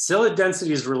 Psyllid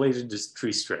density is related to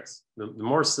tree stress. The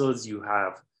more psyllids you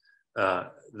have,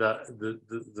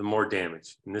 the more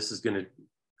damage, and this is going to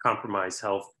compromise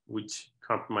health, which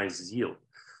compromises yield.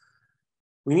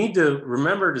 We need to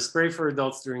remember to spray for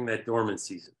adults during that dormant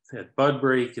season, at bud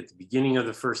break, at the beginning of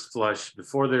the first flush,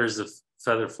 before there's a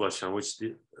feather flush on which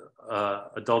the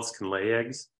adults can lay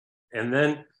eggs. And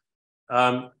then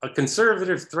a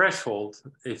conservative threshold,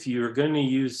 if you're going to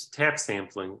use tap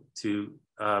sampling to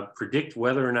predict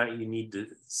whether or not you need to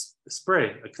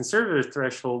spray, a conservative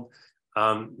threshold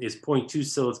is 0.2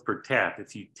 psyllids per tap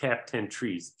if you tap 10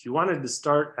 trees. If you wanted to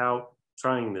start out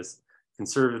trying this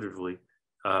conservatively,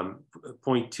 0.2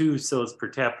 psyllids per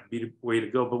tap would be the way to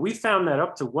go. But we found that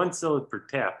up to 1 psyllid per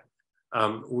tap,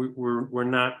 we're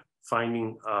not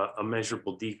finding a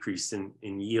measurable decrease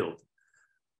in yield.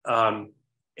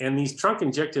 And these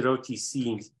trunk-injected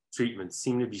OTC treatments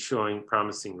seem to be showing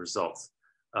promising results.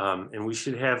 And we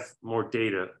should have more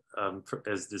data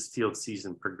as this field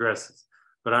season progresses.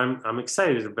 but I'm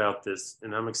excited about this,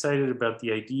 and I'm excited about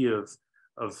the idea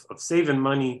of saving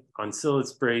money on psyllid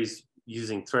sprays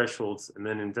using thresholds and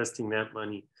then investing that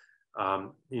money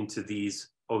into these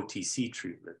OTC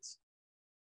treatments.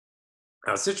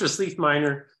 Now, citrus leaf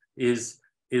miner is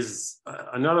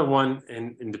another one,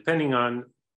 and depending on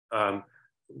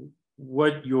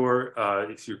what your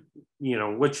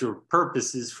what your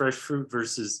purpose is, fresh fruit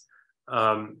versus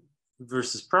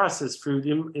processed fruit,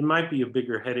 it might be a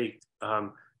bigger headache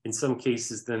in some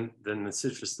cases than the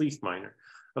citrus leaf miner.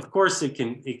 Of course, it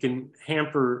can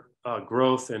hamper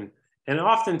growth, and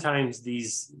oftentimes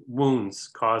these wounds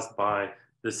caused by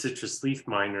the citrus leaf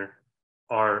miner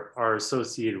are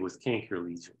associated with canker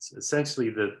lesions.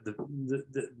 Essentially,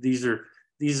 these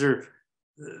are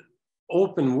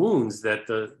open wounds that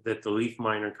the leaf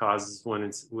miner causes when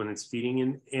it's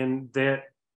feeding, and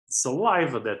that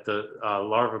saliva that the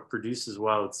larva produces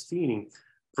while it's feeding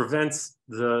prevents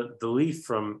the leaf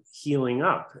from healing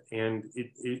up, and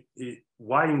it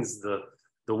widens the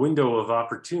window of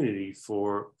opportunity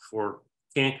for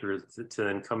canker to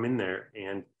then come in there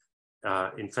and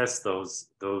infest those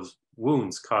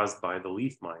wounds caused by the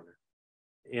leaf miner.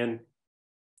 And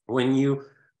when you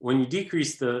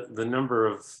decrease the number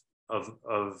of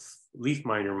leaf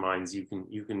miner mines, you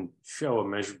can show a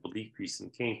measurable decrease in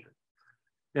canker.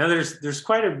 Now there's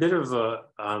quite a bit of a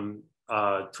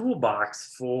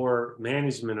toolbox for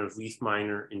management of leaf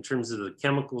miner in terms of the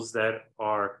chemicals that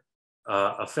are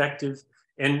effective,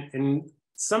 and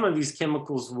some of these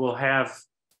chemicals will have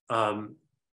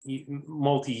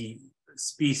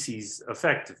multi-species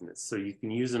effectiveness. So you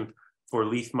can use them for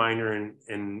leaf miner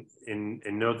and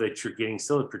know that you're getting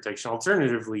psyllid protection.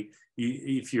 Alternatively,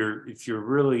 if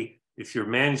your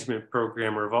management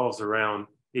program revolves around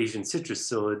Asian citrus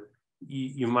psyllid,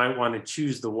 you might want to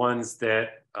choose the ones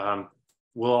that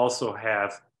will also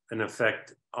have an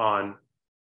effect on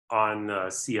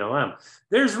CLM.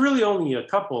 There's really only a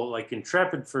couple, like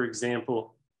Intrepid, for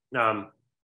example.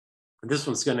 This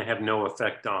one's going to have no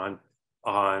effect on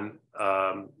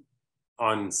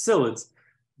psyllids,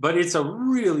 but it's a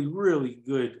really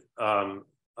good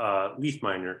leaf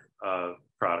miner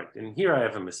product. And here I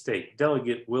have a mistake.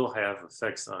 Delegate will have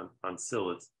effects on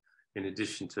psyllids in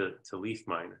addition to leaf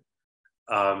miner.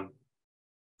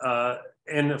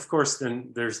 And of course,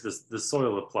 then there's the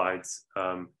soil applieds.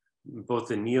 Both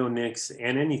the neonics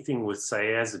and anything with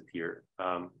Cyazypyr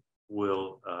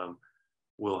will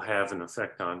have an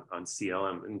effect on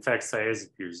CLM. In fact,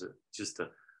 Cyazypyr is just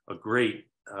a great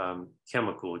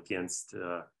chemical against,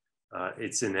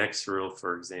 it's in Exeril,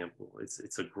 for example.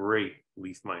 It's a great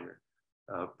leaf miner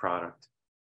product.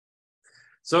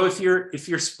 So if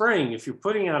you're spraying, if you're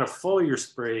putting out a foliar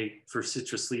spray for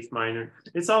citrus leaf miner,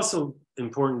 it's also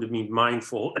important to be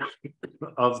mindful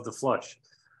of the flush.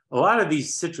 A lot of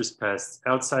these citrus pests,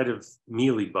 outside of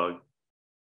mealybug,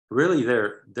 really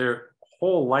their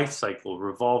whole life cycle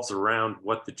revolves around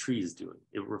what the tree is doing.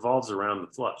 It revolves around the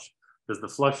flush, because the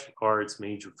flush are its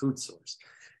major food source.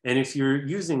 And if you're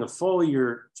using a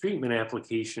foliar treatment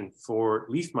application for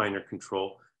leaf miner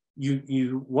control,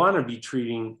 you want to be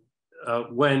treating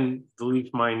when the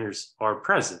leaf miners are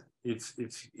present.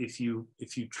 If you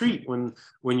treat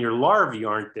when your larvae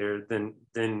aren't there,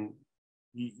 then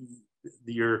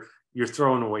you're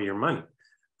throwing away your money.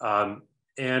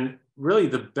 And really,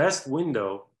 the best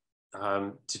window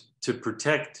to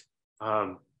protect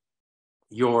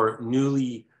your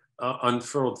newly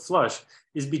unfurled flush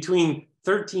is between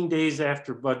 13 days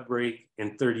after bud break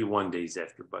and 31 days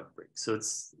after bud break. So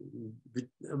it's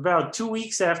about 2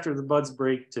 weeks after the buds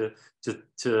break to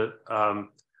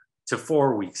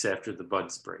 4 weeks after the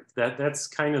buds break. That's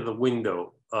kind of the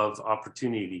window of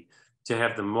opportunity to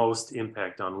have the most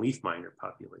impact on leaf miner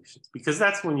populations, because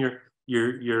that's when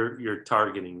you're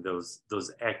targeting those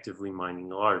actively mining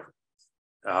larvae.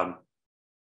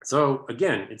 So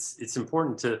again, it's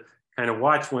important to kind of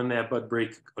watch when that bud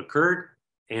break occurred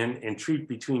and treat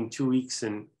between 2 weeks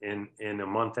and a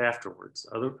month afterwards.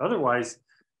 Otherwise,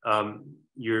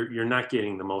 you're not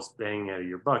getting the most bang out of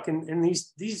your buck. And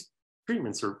these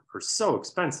treatments are so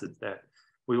expensive that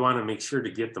we want to make sure to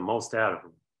get the most out of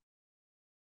them.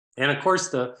 And of course,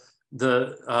 the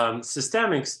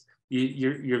systemics,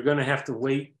 you're going to have to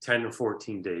wait 10 or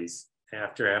 14 days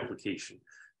after application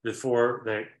before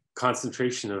that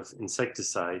concentration of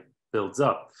insecticide builds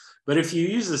up. But if you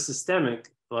use a systemic,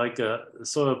 like a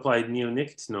soil applied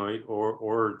neonicotinoid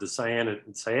or the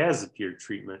Cyazypyr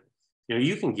treatment,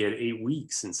 you can get 8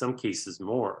 weeks, in some cases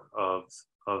more, of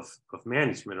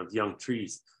management of young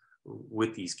trees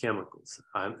with these chemicals.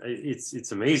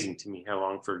 It's amazing to me how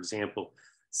long, for example,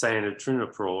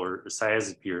 cyanotrinoprol or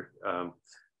Cyazypyr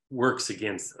works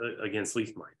against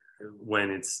leaf miner when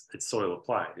it's soil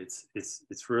applied.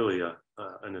 It's really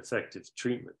an effective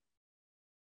treatment.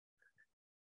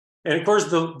 And of course,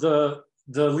 the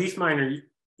leaf miner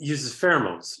uses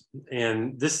pheromones,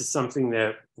 and this is something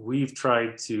that we've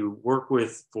tried to work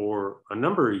with for a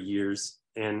number of years,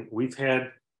 and we've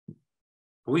had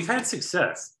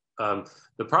success.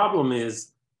 The problem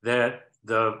is that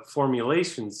the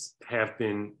formulations have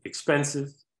been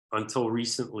expensive until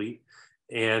recently,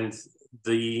 and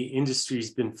the industry's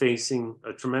been facing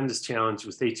a tremendous challenge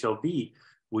with HLB,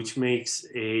 which makes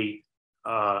an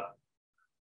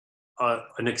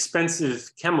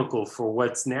expensive chemical for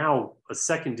what's now a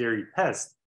secondary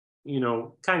pest,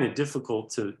 kind of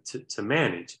difficult to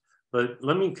manage. But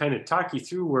let me kind of talk you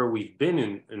through where we've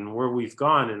been and where we've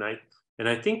gone. And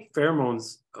I think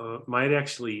pheromones might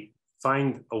actually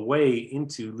find a way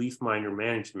into leaf miner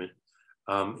management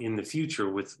in the future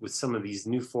with some of these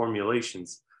new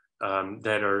formulations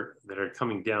that are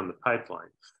coming down the pipeline.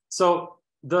 So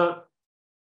the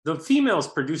females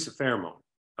produce a pheromone.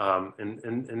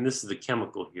 And this is the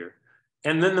chemical here.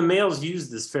 And then the males use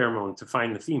this pheromone to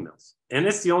find the females. And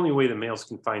it's the only way the males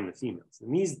can find the females.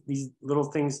 And these little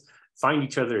things find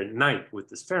each other at night with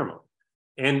this pheromone.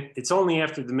 And it's only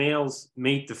after the males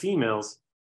mate the females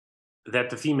that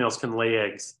the females can lay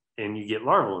eggs and you get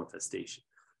larval infestation.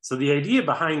 So the idea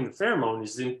behind the pheromone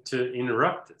is to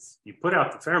interrupt this. You put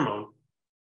out the pheromone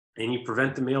and you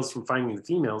prevent the males from finding the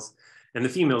females, and the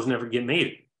females never get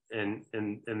mated. And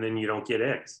then you don't get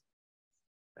eggs.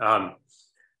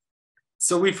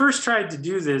 So we first tried to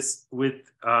do this with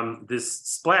this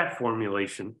splat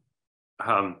formulation.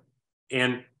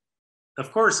 And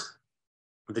of course,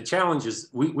 the challenge is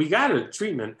we got a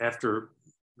treatment after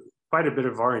quite a bit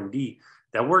of R&D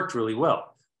that worked really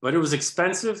well, but it was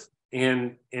expensive,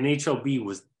 and HLB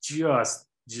was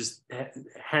just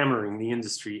hammering the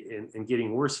industry and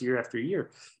getting worse year after year.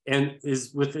 And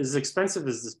with as expensive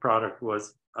as this product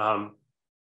was,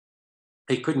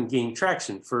 it couldn't gain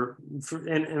traction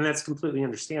and that's completely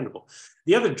understandable.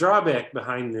 The other drawback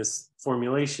behind this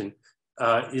formulation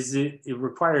is it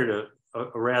required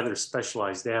a rather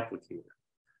specialized applicator.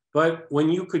 But when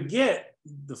you could get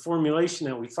the formulation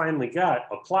that we finally got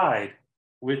applied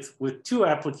with 2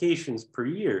 applications per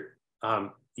year,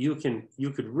 you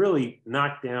could really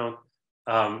knock down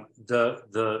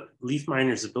the leaf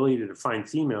miner's ability to find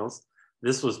females.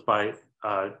 This was by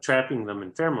trapping them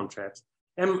in pheromone traps,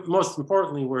 and most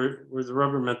importantly, where the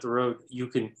rubber met the road, you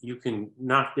can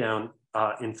knock down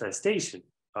infestation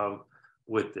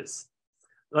with this.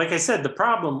 Like I said,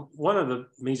 one of the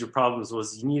major problems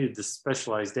was you needed this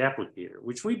specialized applicator,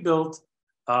 which we built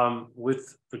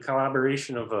with the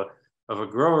collaboration of a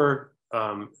grower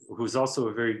who's also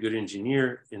a very good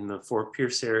engineer in the Fort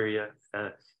Pierce area.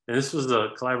 And this was a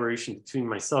collaboration between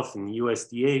myself and the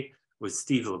USDA with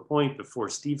Steve LaPointe before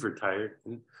Steve retired.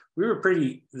 And we were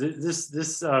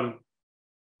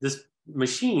this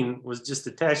machine was just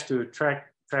attached to a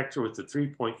tractor with a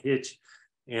 3-point hitch.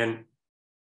 And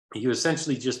you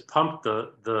essentially just pumped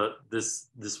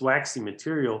this waxy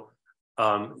material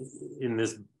in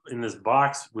this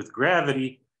box with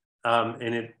gravity,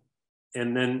 and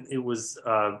then it was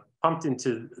pumped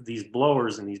into these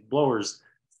blowers, and these blowers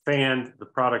fanned the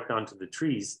product onto the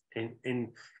trees, and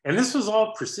this was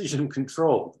all precision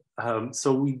controlled.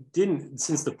 So we didn't,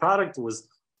 since the product was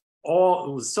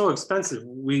so expensive,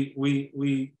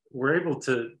 we were able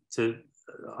to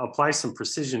apply some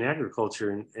precision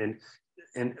agriculture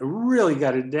and really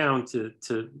got it down to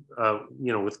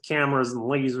with cameras and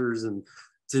lasers and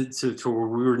to where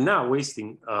we were not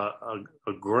wasting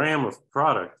a gram of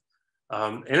product,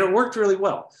 and it worked really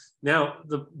well. Now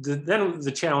then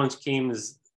the challenge came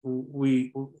is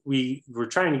we were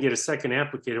trying to get a second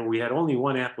applicator. We had only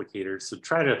one applicator, so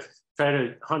try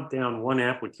to hunt down one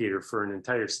applicator for an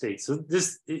entire state. So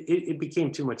it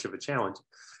became too much of a challenge.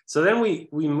 So then we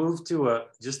moved to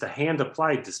just a hand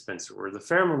applied dispenser where the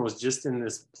pheromone was just in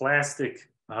this plastic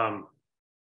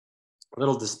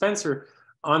little dispenser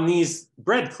on these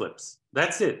bread clips.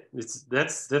 That's it.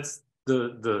 That's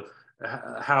the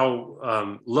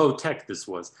how low tech this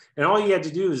was. And all you had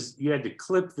to do is you had to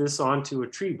clip this onto a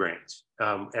tree branch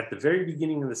at the very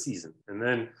beginning of the season, and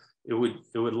then it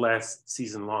would last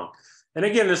season long. And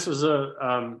again, this was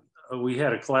we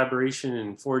had a collaboration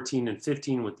in 14 and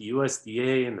 15 with the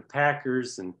USDA and the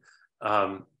Packers, and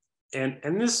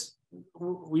this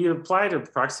we applied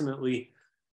approximately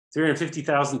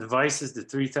 350,000 devices to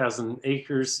 3,000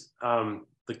 acres.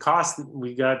 The cost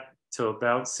we got to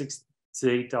about $6 to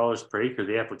 $8 per acre,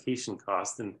 the application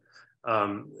cost, and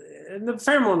the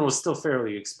pheromone was still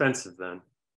fairly expensive then.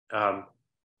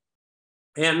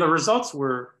 And the results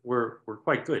were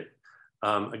quite good.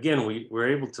 Again, we were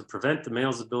able to prevent the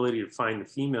male's ability to find the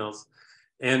females,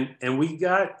 and we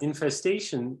got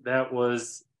infestation that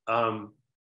was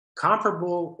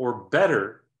comparable or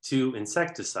better to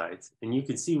insecticides. And you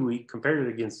can see we compared it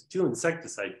against 2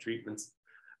 insecticide treatments,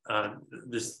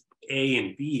 this A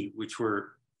and B, which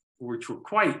were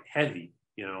quite heavy,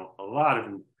 you know, a lot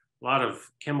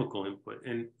of chemical input,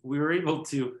 and we were able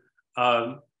to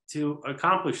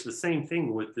accomplish the same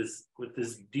thing with this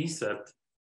decept.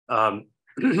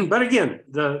 But again,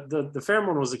 the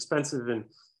pheromone was expensive, and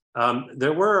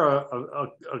there were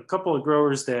a couple of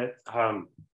growers that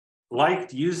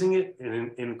liked using it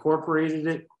and incorporated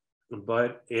it,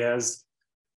 but as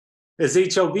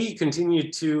HLB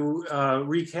continued to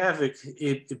wreak havoc,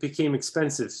 it became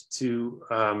expensive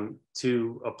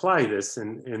to apply this,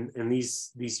 and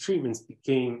these treatments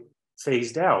became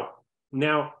phased out.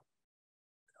 Now,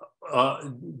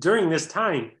 during this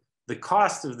time, the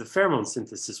cost of the pheromone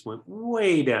synthesis went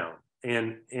way down,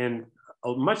 and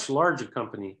a much larger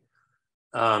company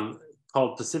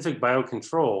called Pacific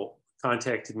Biocontrol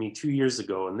contacted me 2 years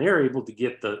ago, and they're able to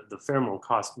get the pheromone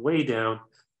cost way down.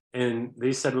 And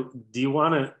they said, do you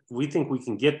want to, we think we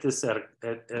can get this at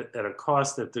a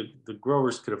cost that the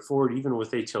growers could afford, even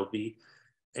with HLB.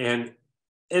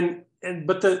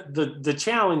 But the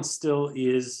challenge still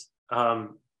is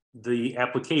the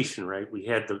application, right? We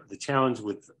had the challenge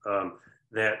with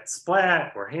that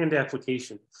splat or hand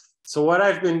application. So what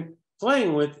I've been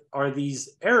playing with are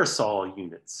these aerosol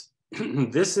units.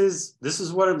 This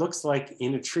is what it looks like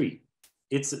in a tree.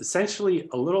 It's essentially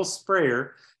a little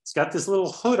sprayer. It's got this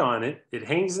little hood on it. It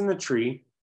hangs in the tree.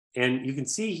 And you can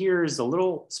see here is a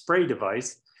little spray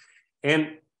device.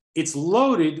 And it's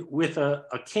loaded with a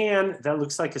can that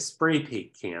looks like a spray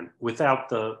paint can without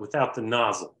the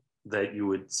nozzle that you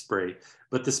would spray.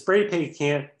 But the spray paint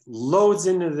can loads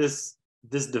into this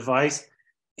device,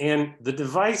 and the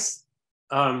device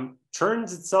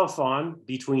turns itself on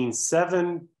between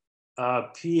 7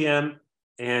 p.m.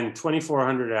 and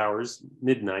 2400 hours,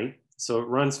 midnight. So it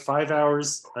runs 5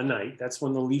 hours a night. That's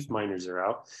when the leaf miners are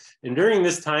out. And during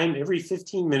this time, every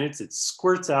 15 minutes, it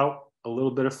squirts out a little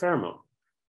bit of pheromone.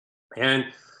 And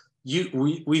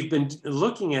we've been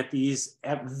looking at these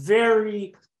at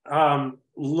very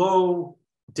low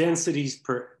densities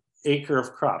per acre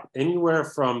of crop, anywhere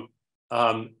from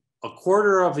a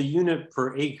quarter of a unit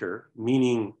per acre,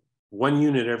 meaning 1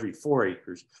 unit every 4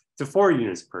 acres, to 4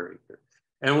 units per acre.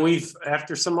 And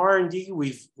after some R&D,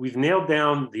 we've nailed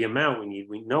down the amount we need.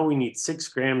 We know we need 6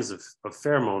 grams of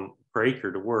pheromone per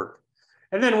acre to work.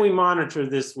 And then we monitor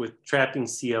this with trapping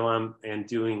CLM and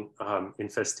doing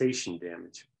infestation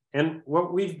damage. And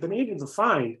what we've been able to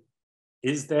find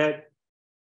is that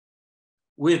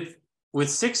with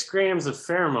 6 grams of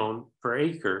pheromone per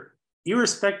acre,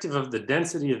 irrespective of the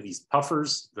density of these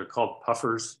puffers, they're called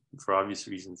puffers for obvious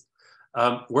reasons,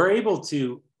 we're able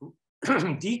to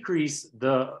decrease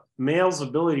the male's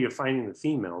ability of finding the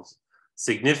females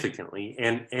significantly.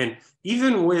 And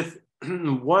even with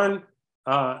 1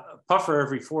 puffer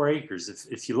every 4 acres,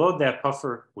 if you load that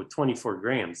puffer with 24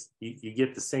 grams, you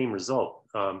get the same result.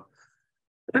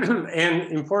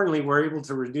 And importantly, we're able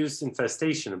to reduce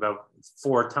infestation about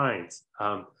 4 times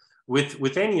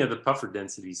with any of the puffer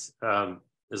densities,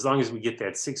 as long as we get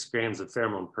that 6 grams of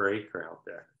pheromone per acre out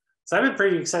there. So I've been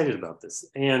pretty excited about this.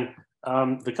 And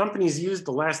the company's used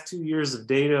the last 2 years of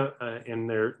data, and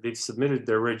they've submitted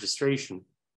their registration.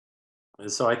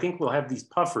 And so I think we'll have these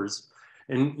puffers,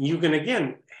 and you can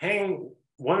again hang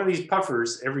one of these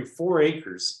puffers every 4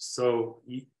 acres. So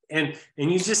and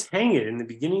you just hang it in the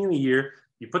beginning of the year.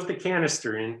 You put the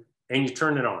canister in and you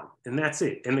turn it on, and that's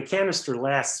it. And the canister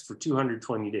lasts for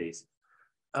 220 days.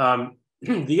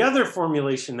 The other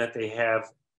formulation that they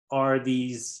have are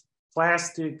these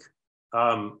plastic,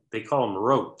 they call them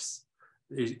ropes.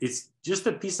 It's just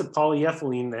a piece of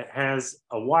polyethylene that has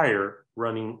a wire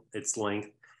running its length.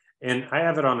 And I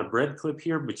have it on a bread clip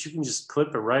here, but you can just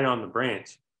clip it right on the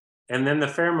branch. And then the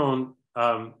pheromone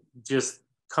just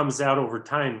comes out over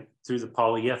time through the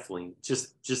polyethylene.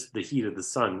 Just the heat of the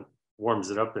sun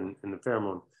warms it up, and the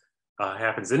pheromone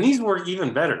happens. And these work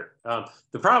even better.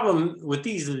 The problem with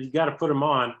these is you got to put them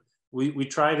on. We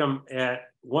tried them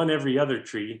at 1 every other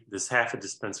tree, this half a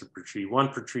dispenser per tree, 1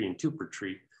 per tree and 2 per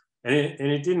tree. And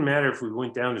it didn't matter if we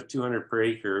went down to 200 per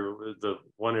acre, the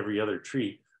 1 every other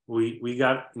tree. We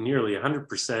got nearly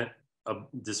 100% of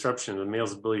disruption of the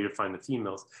male's ability to find the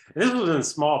females. And this was in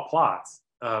small plots.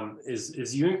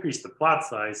 As you increase the plot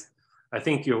size, I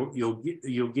think you'll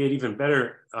get even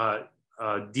better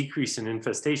decrease in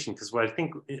infestation, because what I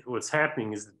think what's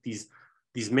happening is that these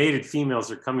these mated females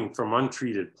are coming from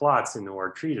untreated plots into our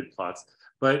treated plots.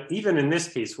 But even in this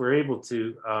case, we're able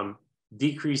to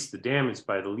decrease the damage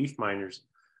by the leaf miners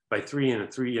by 3 and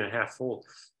 3.5 fold.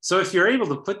 So if you're able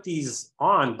to put these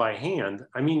on by hand,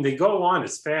 I mean, they go on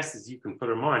as fast as you can put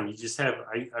them on. You just have,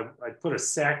 I put a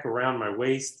sack around my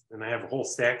waist and I have a whole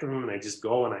stack of them, and I just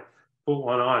go and I put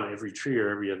one on every tree or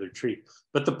every other tree.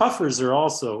 But the puffers are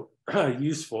also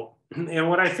useful. And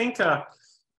what I think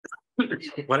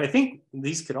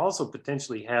these could also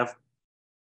potentially have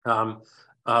a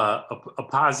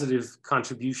positive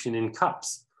contribution in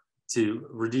cups to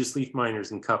reduce leaf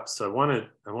miners in cups. So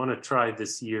I want to try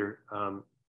this year. I'm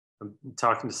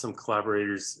talking to some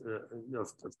collaborators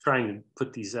of trying to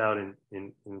put these out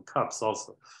in cups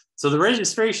also. So the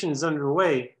registration is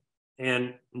underway,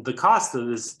 and the cost of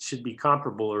this should be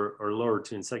comparable or lower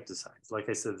to insecticides. Like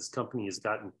I said, this company has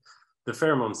gotten the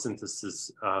pheromone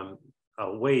synthesis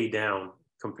way down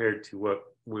compared to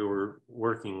what we were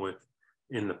working with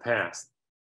in the past.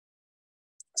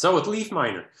 So with leaf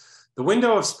miner, the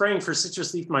window of spraying for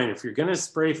citrus leaf miner, if you're going to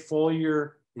spray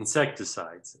foliar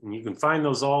insecticides, and you can find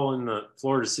those all in the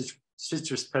Florida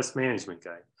Citrus Pest Management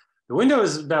Guide, the window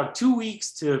is about 2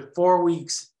 weeks to 4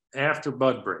 weeks after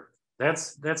bud break.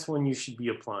 That's when you should be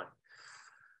applying.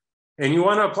 And you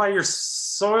want to apply your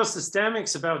soil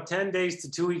systemics about 10 days to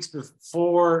 2 weeks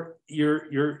before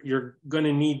you're going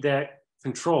to need that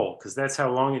control, because that's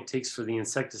how long it takes for the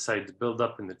insecticide to build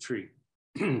up in the tree.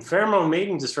 Pheromone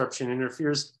mating disruption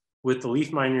interferes with the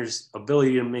leaf miner's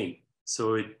ability to mate.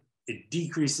 So it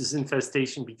decreases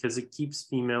infestation because it keeps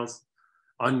females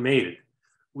unmated.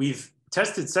 We've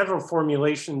tested several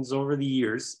formulations over the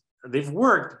years. They've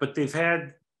worked, but they've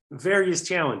had various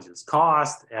challenges: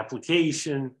 cost,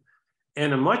 application,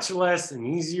 and a much less and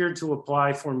easier to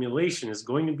apply formulation is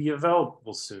going to be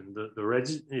available soon.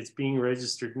 It's being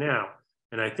registered now.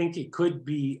 And I think it could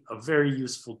be a very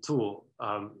useful tool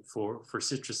for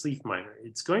citrus leaf miner.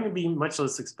 It's going to be much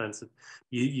less expensive.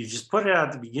 You just put it out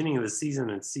at the beginning of the season,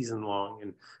 and season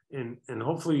long, and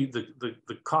hopefully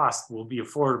the cost will be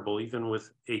affordable even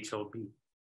with HLB.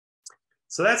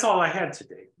 So that's all I had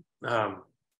today.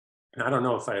 And I don't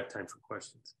know if I have time for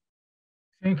questions.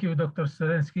 Thank you, Dr.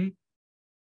 Stelinski.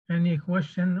 Any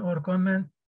question or comment?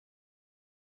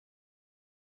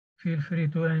 Feel free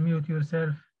to unmute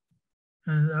yourself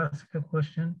and ask a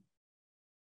question.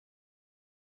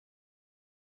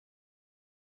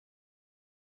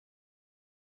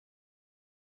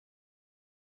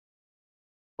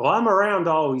 Well, I'm around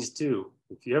always too.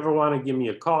 If you ever want to give me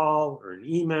a call or an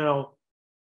email.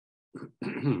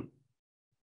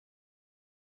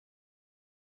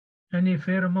 Any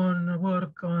pheromone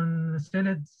work on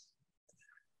Psyllids?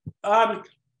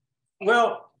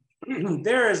 Well,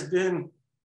 there has been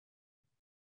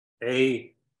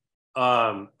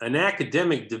an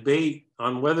academic debate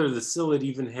on whether the psyllid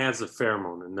even has a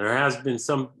pheromone, and there have been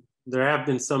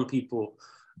some people.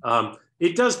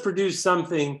 It does produce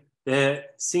something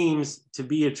that seems to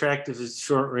be attractive at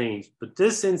short range, but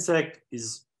this insect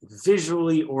is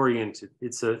visually oriented.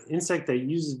 It's an insect that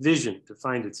uses vision to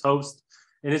find its host,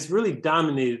 and it's really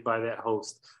dominated by that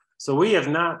host. So we have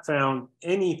not found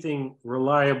anything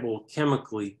reliable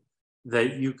chemically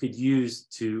that you could use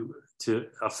to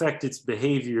affect its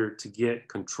behavior to get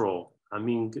control. I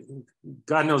mean,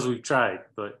 God knows we've tried,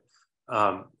 but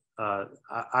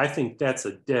I think that's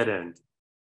a dead end.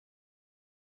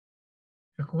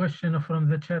 A question from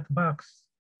the chat box: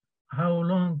 how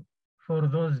long for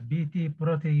those BT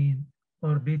protein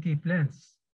or BT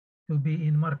plants to be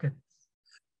in market?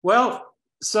 Well,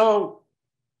 so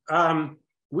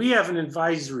we have an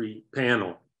advisory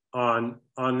panel on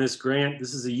this grant.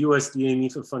 This is a USDA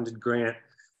NIFA funded grant.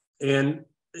 And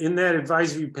in that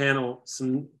advisory panel,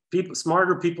 some people,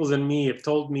 smarter people than me, have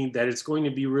told me that it's going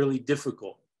to be really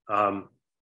difficult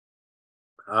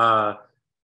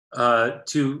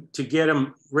to get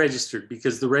them registered,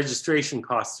 because the registration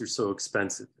costs are so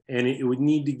expensive, and it would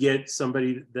need to get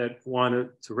somebody that wanted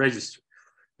to register.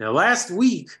 Now, last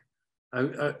week,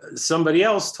 somebody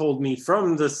else told me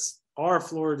from our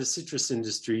Florida citrus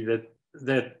industry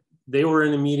that they were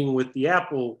in a meeting with the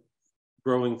apple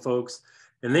growing folks,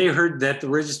 and they heard that the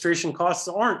registration costs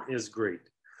aren't as great.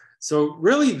 So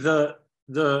really, the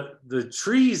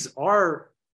trees are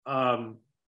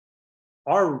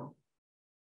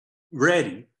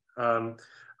ready.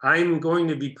 I'm going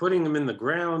to be putting them in the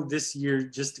ground this year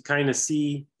just to kind of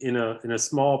see in a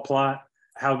small plot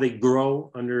how they grow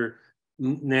under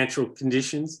natural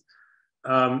conditions.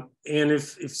 And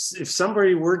if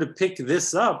somebody were to pick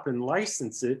this up and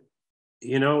license it,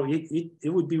 you know, it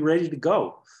would be ready to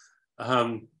go.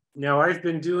 Now, I've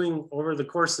been doing, over the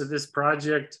course of this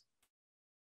project,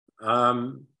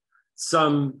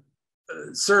 some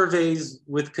surveys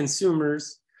with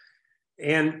consumers,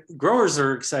 and growers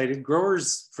are excited.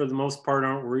 Growers, for the most part,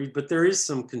 aren't worried, but there is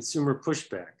some consumer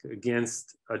pushback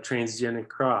against a transgenic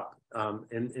crop.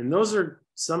 And those are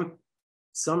some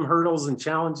hurdles and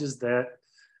challenges that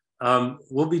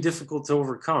will be difficult to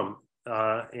overcome.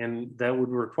 And that would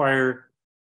require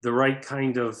the right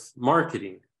kind of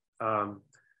marketing.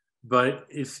 But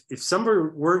if somebody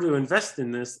were to invest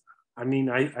in this, I mean,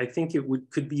 I think it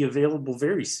could be available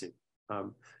very soon.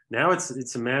 Now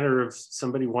it's a matter of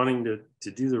somebody wanting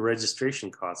to do the registration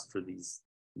costs for these.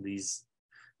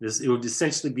 It would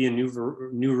essentially be a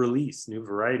new release, new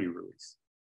variety release.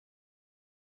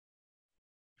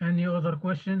 Any other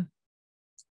question?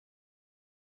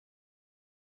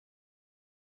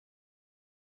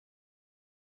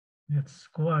 It's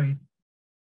quiet.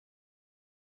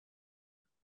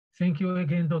 Thank you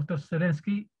again, Dr.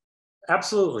 Stelinski.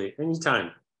 Absolutely,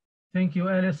 anytime. Thank you,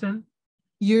 Alison.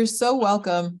 You're so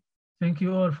welcome. Thank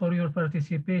you all for your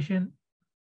participation.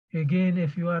 Again,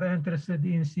 if you are interested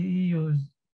in CEUs,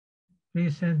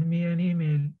 please send me an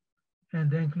email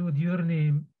and include your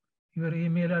name, your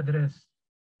email address,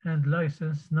 and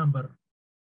license number.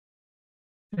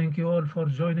 Thank you all for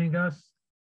joining us,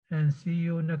 and see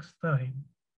you next time.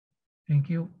 Thank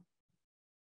you.